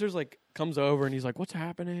 The bouncer's like comes over and he's like, "What's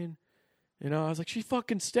happening?" You know, I was like, "She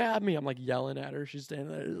fucking stabbed me." I'm like yelling at her. She's standing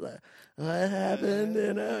there, like, "What happened?"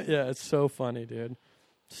 You know? Yeah, it's so funny, dude.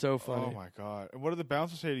 So funny. Oh my god! And what did the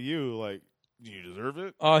bouncer say to you? Like, do you deserve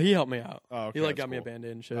it? Oh, he helped me out. Oh, okay, he like that's got me a cool.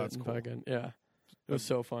 Band-Aid and shit. That's and cool. fucking, yeah. It was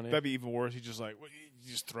so funny. That'd be even worse. He just like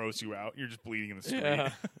he just throws you out. You're just bleeding in the street.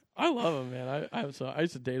 Yeah. I love them, man. I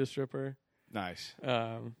used to date a stripper. Nice.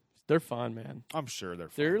 They're fun, man. I'm sure they're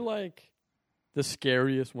fun. They're like the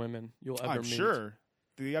scariest women you'll ever I'm meet. sure.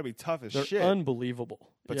 You gotta be tough as They're shit.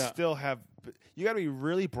 unbelievable. But yeah. still you gotta be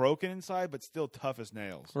really broken inside, but still tough as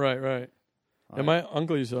nails. Right. And my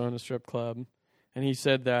uncle used to own a strip club, and he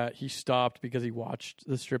said that he stopped because he watched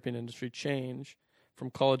the stripping industry change from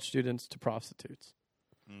college students to prostitutes.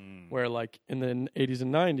 Where like in the 80s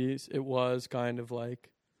and 90s, it was kind of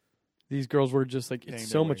like these girls were just like, it's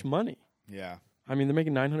so much money. Yeah. I mean, they're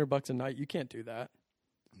making $900 a night. You can't do that.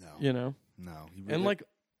 No. You know? No. And like,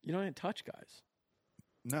 you don't even touch guys.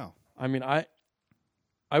 No. I mean,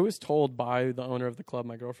 I was told by the owner of the club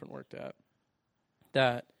my girlfriend worked at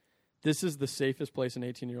that this is the safest place an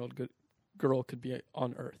 18-year-old girl could be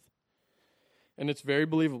on earth. And it's very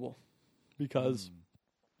believable because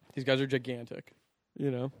these guys are gigantic, you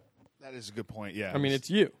know? That is a good point, yeah. I mean, it's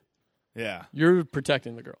you. Yeah. You're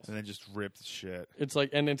protecting the girls. And then just rip the shit. It's like,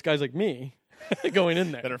 and it's guys like me going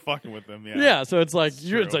in there. That are fucking with them, yeah. Yeah, so it's like,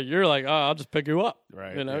 true. you're like, oh, I'll just pick you up.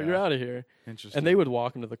 Right. You know, yeah. you're out of here. Interesting. And they would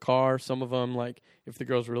walk into the car. Some of them, like, if the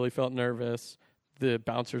girls really felt nervous, the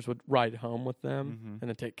bouncers would ride home with them and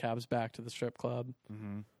then take cabs back to the strip club.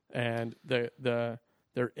 And they're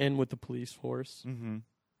in with the police force.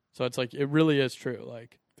 So it's like, it really is true.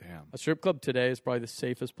 Like, damn. a strip club today is probably the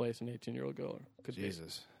safest place an 18-year-old girl could be.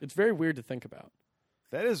 Jesus. It's very weird to think about.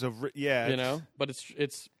 That is yeah. You know? But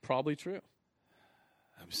it's probably true.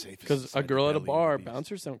 I'm safe. Because a girl at a bar,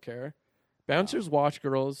 bouncers don't care. Bouncers watch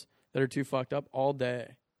girls that are too fucked up all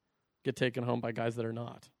day get taken home by guys that are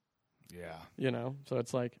not. Yeah. You know? So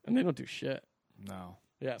it's like, and they don't do shit. No.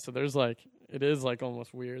 Yeah, so there's like, it is like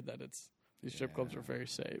almost weird that these strip clubs are very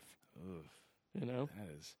safe. Ugh. You know? That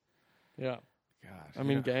is. Yeah. Gosh. I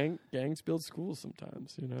mean, gangs build schools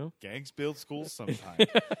sometimes, you know? Gangs build schools sometimes.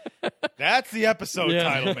 That's the episode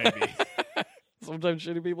title, maybe. Sometimes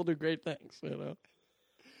shitty people do great things, you know?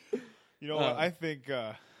 You know what? I think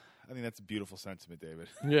that's a beautiful sentiment, David.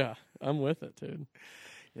 Yeah, I'm with it, dude.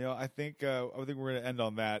 You know, I think we're going to end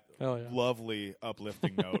on that Hell yeah. lovely,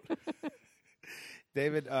 uplifting note.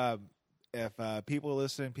 David, if people are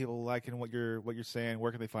listening, people liking what you're saying,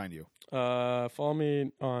 where can they find you? Follow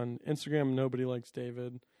me on Instagram. Nobody likes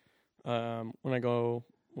David. When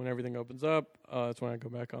everything opens up, that's when I go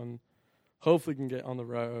back on. Hopefully, can get on the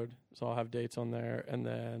road, so I'll have dates on there, and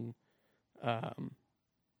then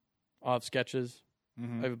I'll have sketches.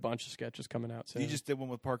 I have a bunch of sketches coming out soon. You just did one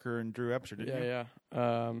with Parker and Drew Epsher, didn't you?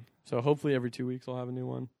 Yeah. So hopefully every 2 weeks I'll have a new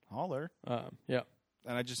one. Holler. Yeah.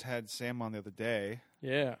 And I just had Sam on the other day.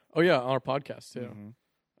 Yeah. Oh yeah, on our podcast too.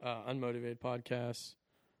 Unmotivated podcast.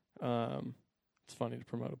 It's funny to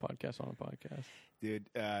promote a podcast on a podcast. Dude,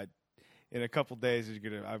 in a couple days,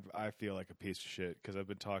 I feel like a piece of shit because I've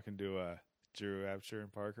been talking to Drew Epsher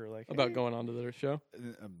and Parker about going on to their show.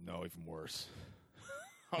 No, even worse.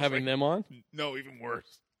 Having them on? No, even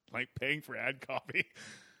worse. Like paying for ad copy.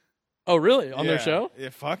 Oh, really? On their show? Yeah,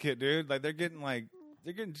 fuck it, dude. Like they're getting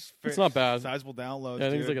just it's not bad. Sizable downloads. Yeah, I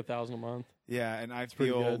think dude. it's like $1,000 a month. Yeah, and I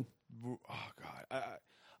pretty feel good. Oh god.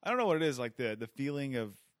 I don't know what it is, like the feeling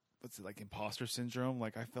of what's it, like imposter syndrome.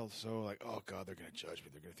 Like I felt so like, oh god, they're gonna judge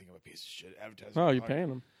me. They're gonna think I'm a piece of shit advertising. Oh, you're paying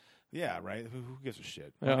them. Yeah, right. Who gives a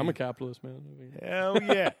shit? Yeah, I'm a capitalist, man. Hell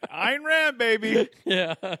yeah, Ayn Rand, baby.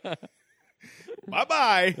 Yeah. Bye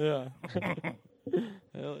bye. Yeah.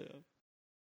 Hell yeah.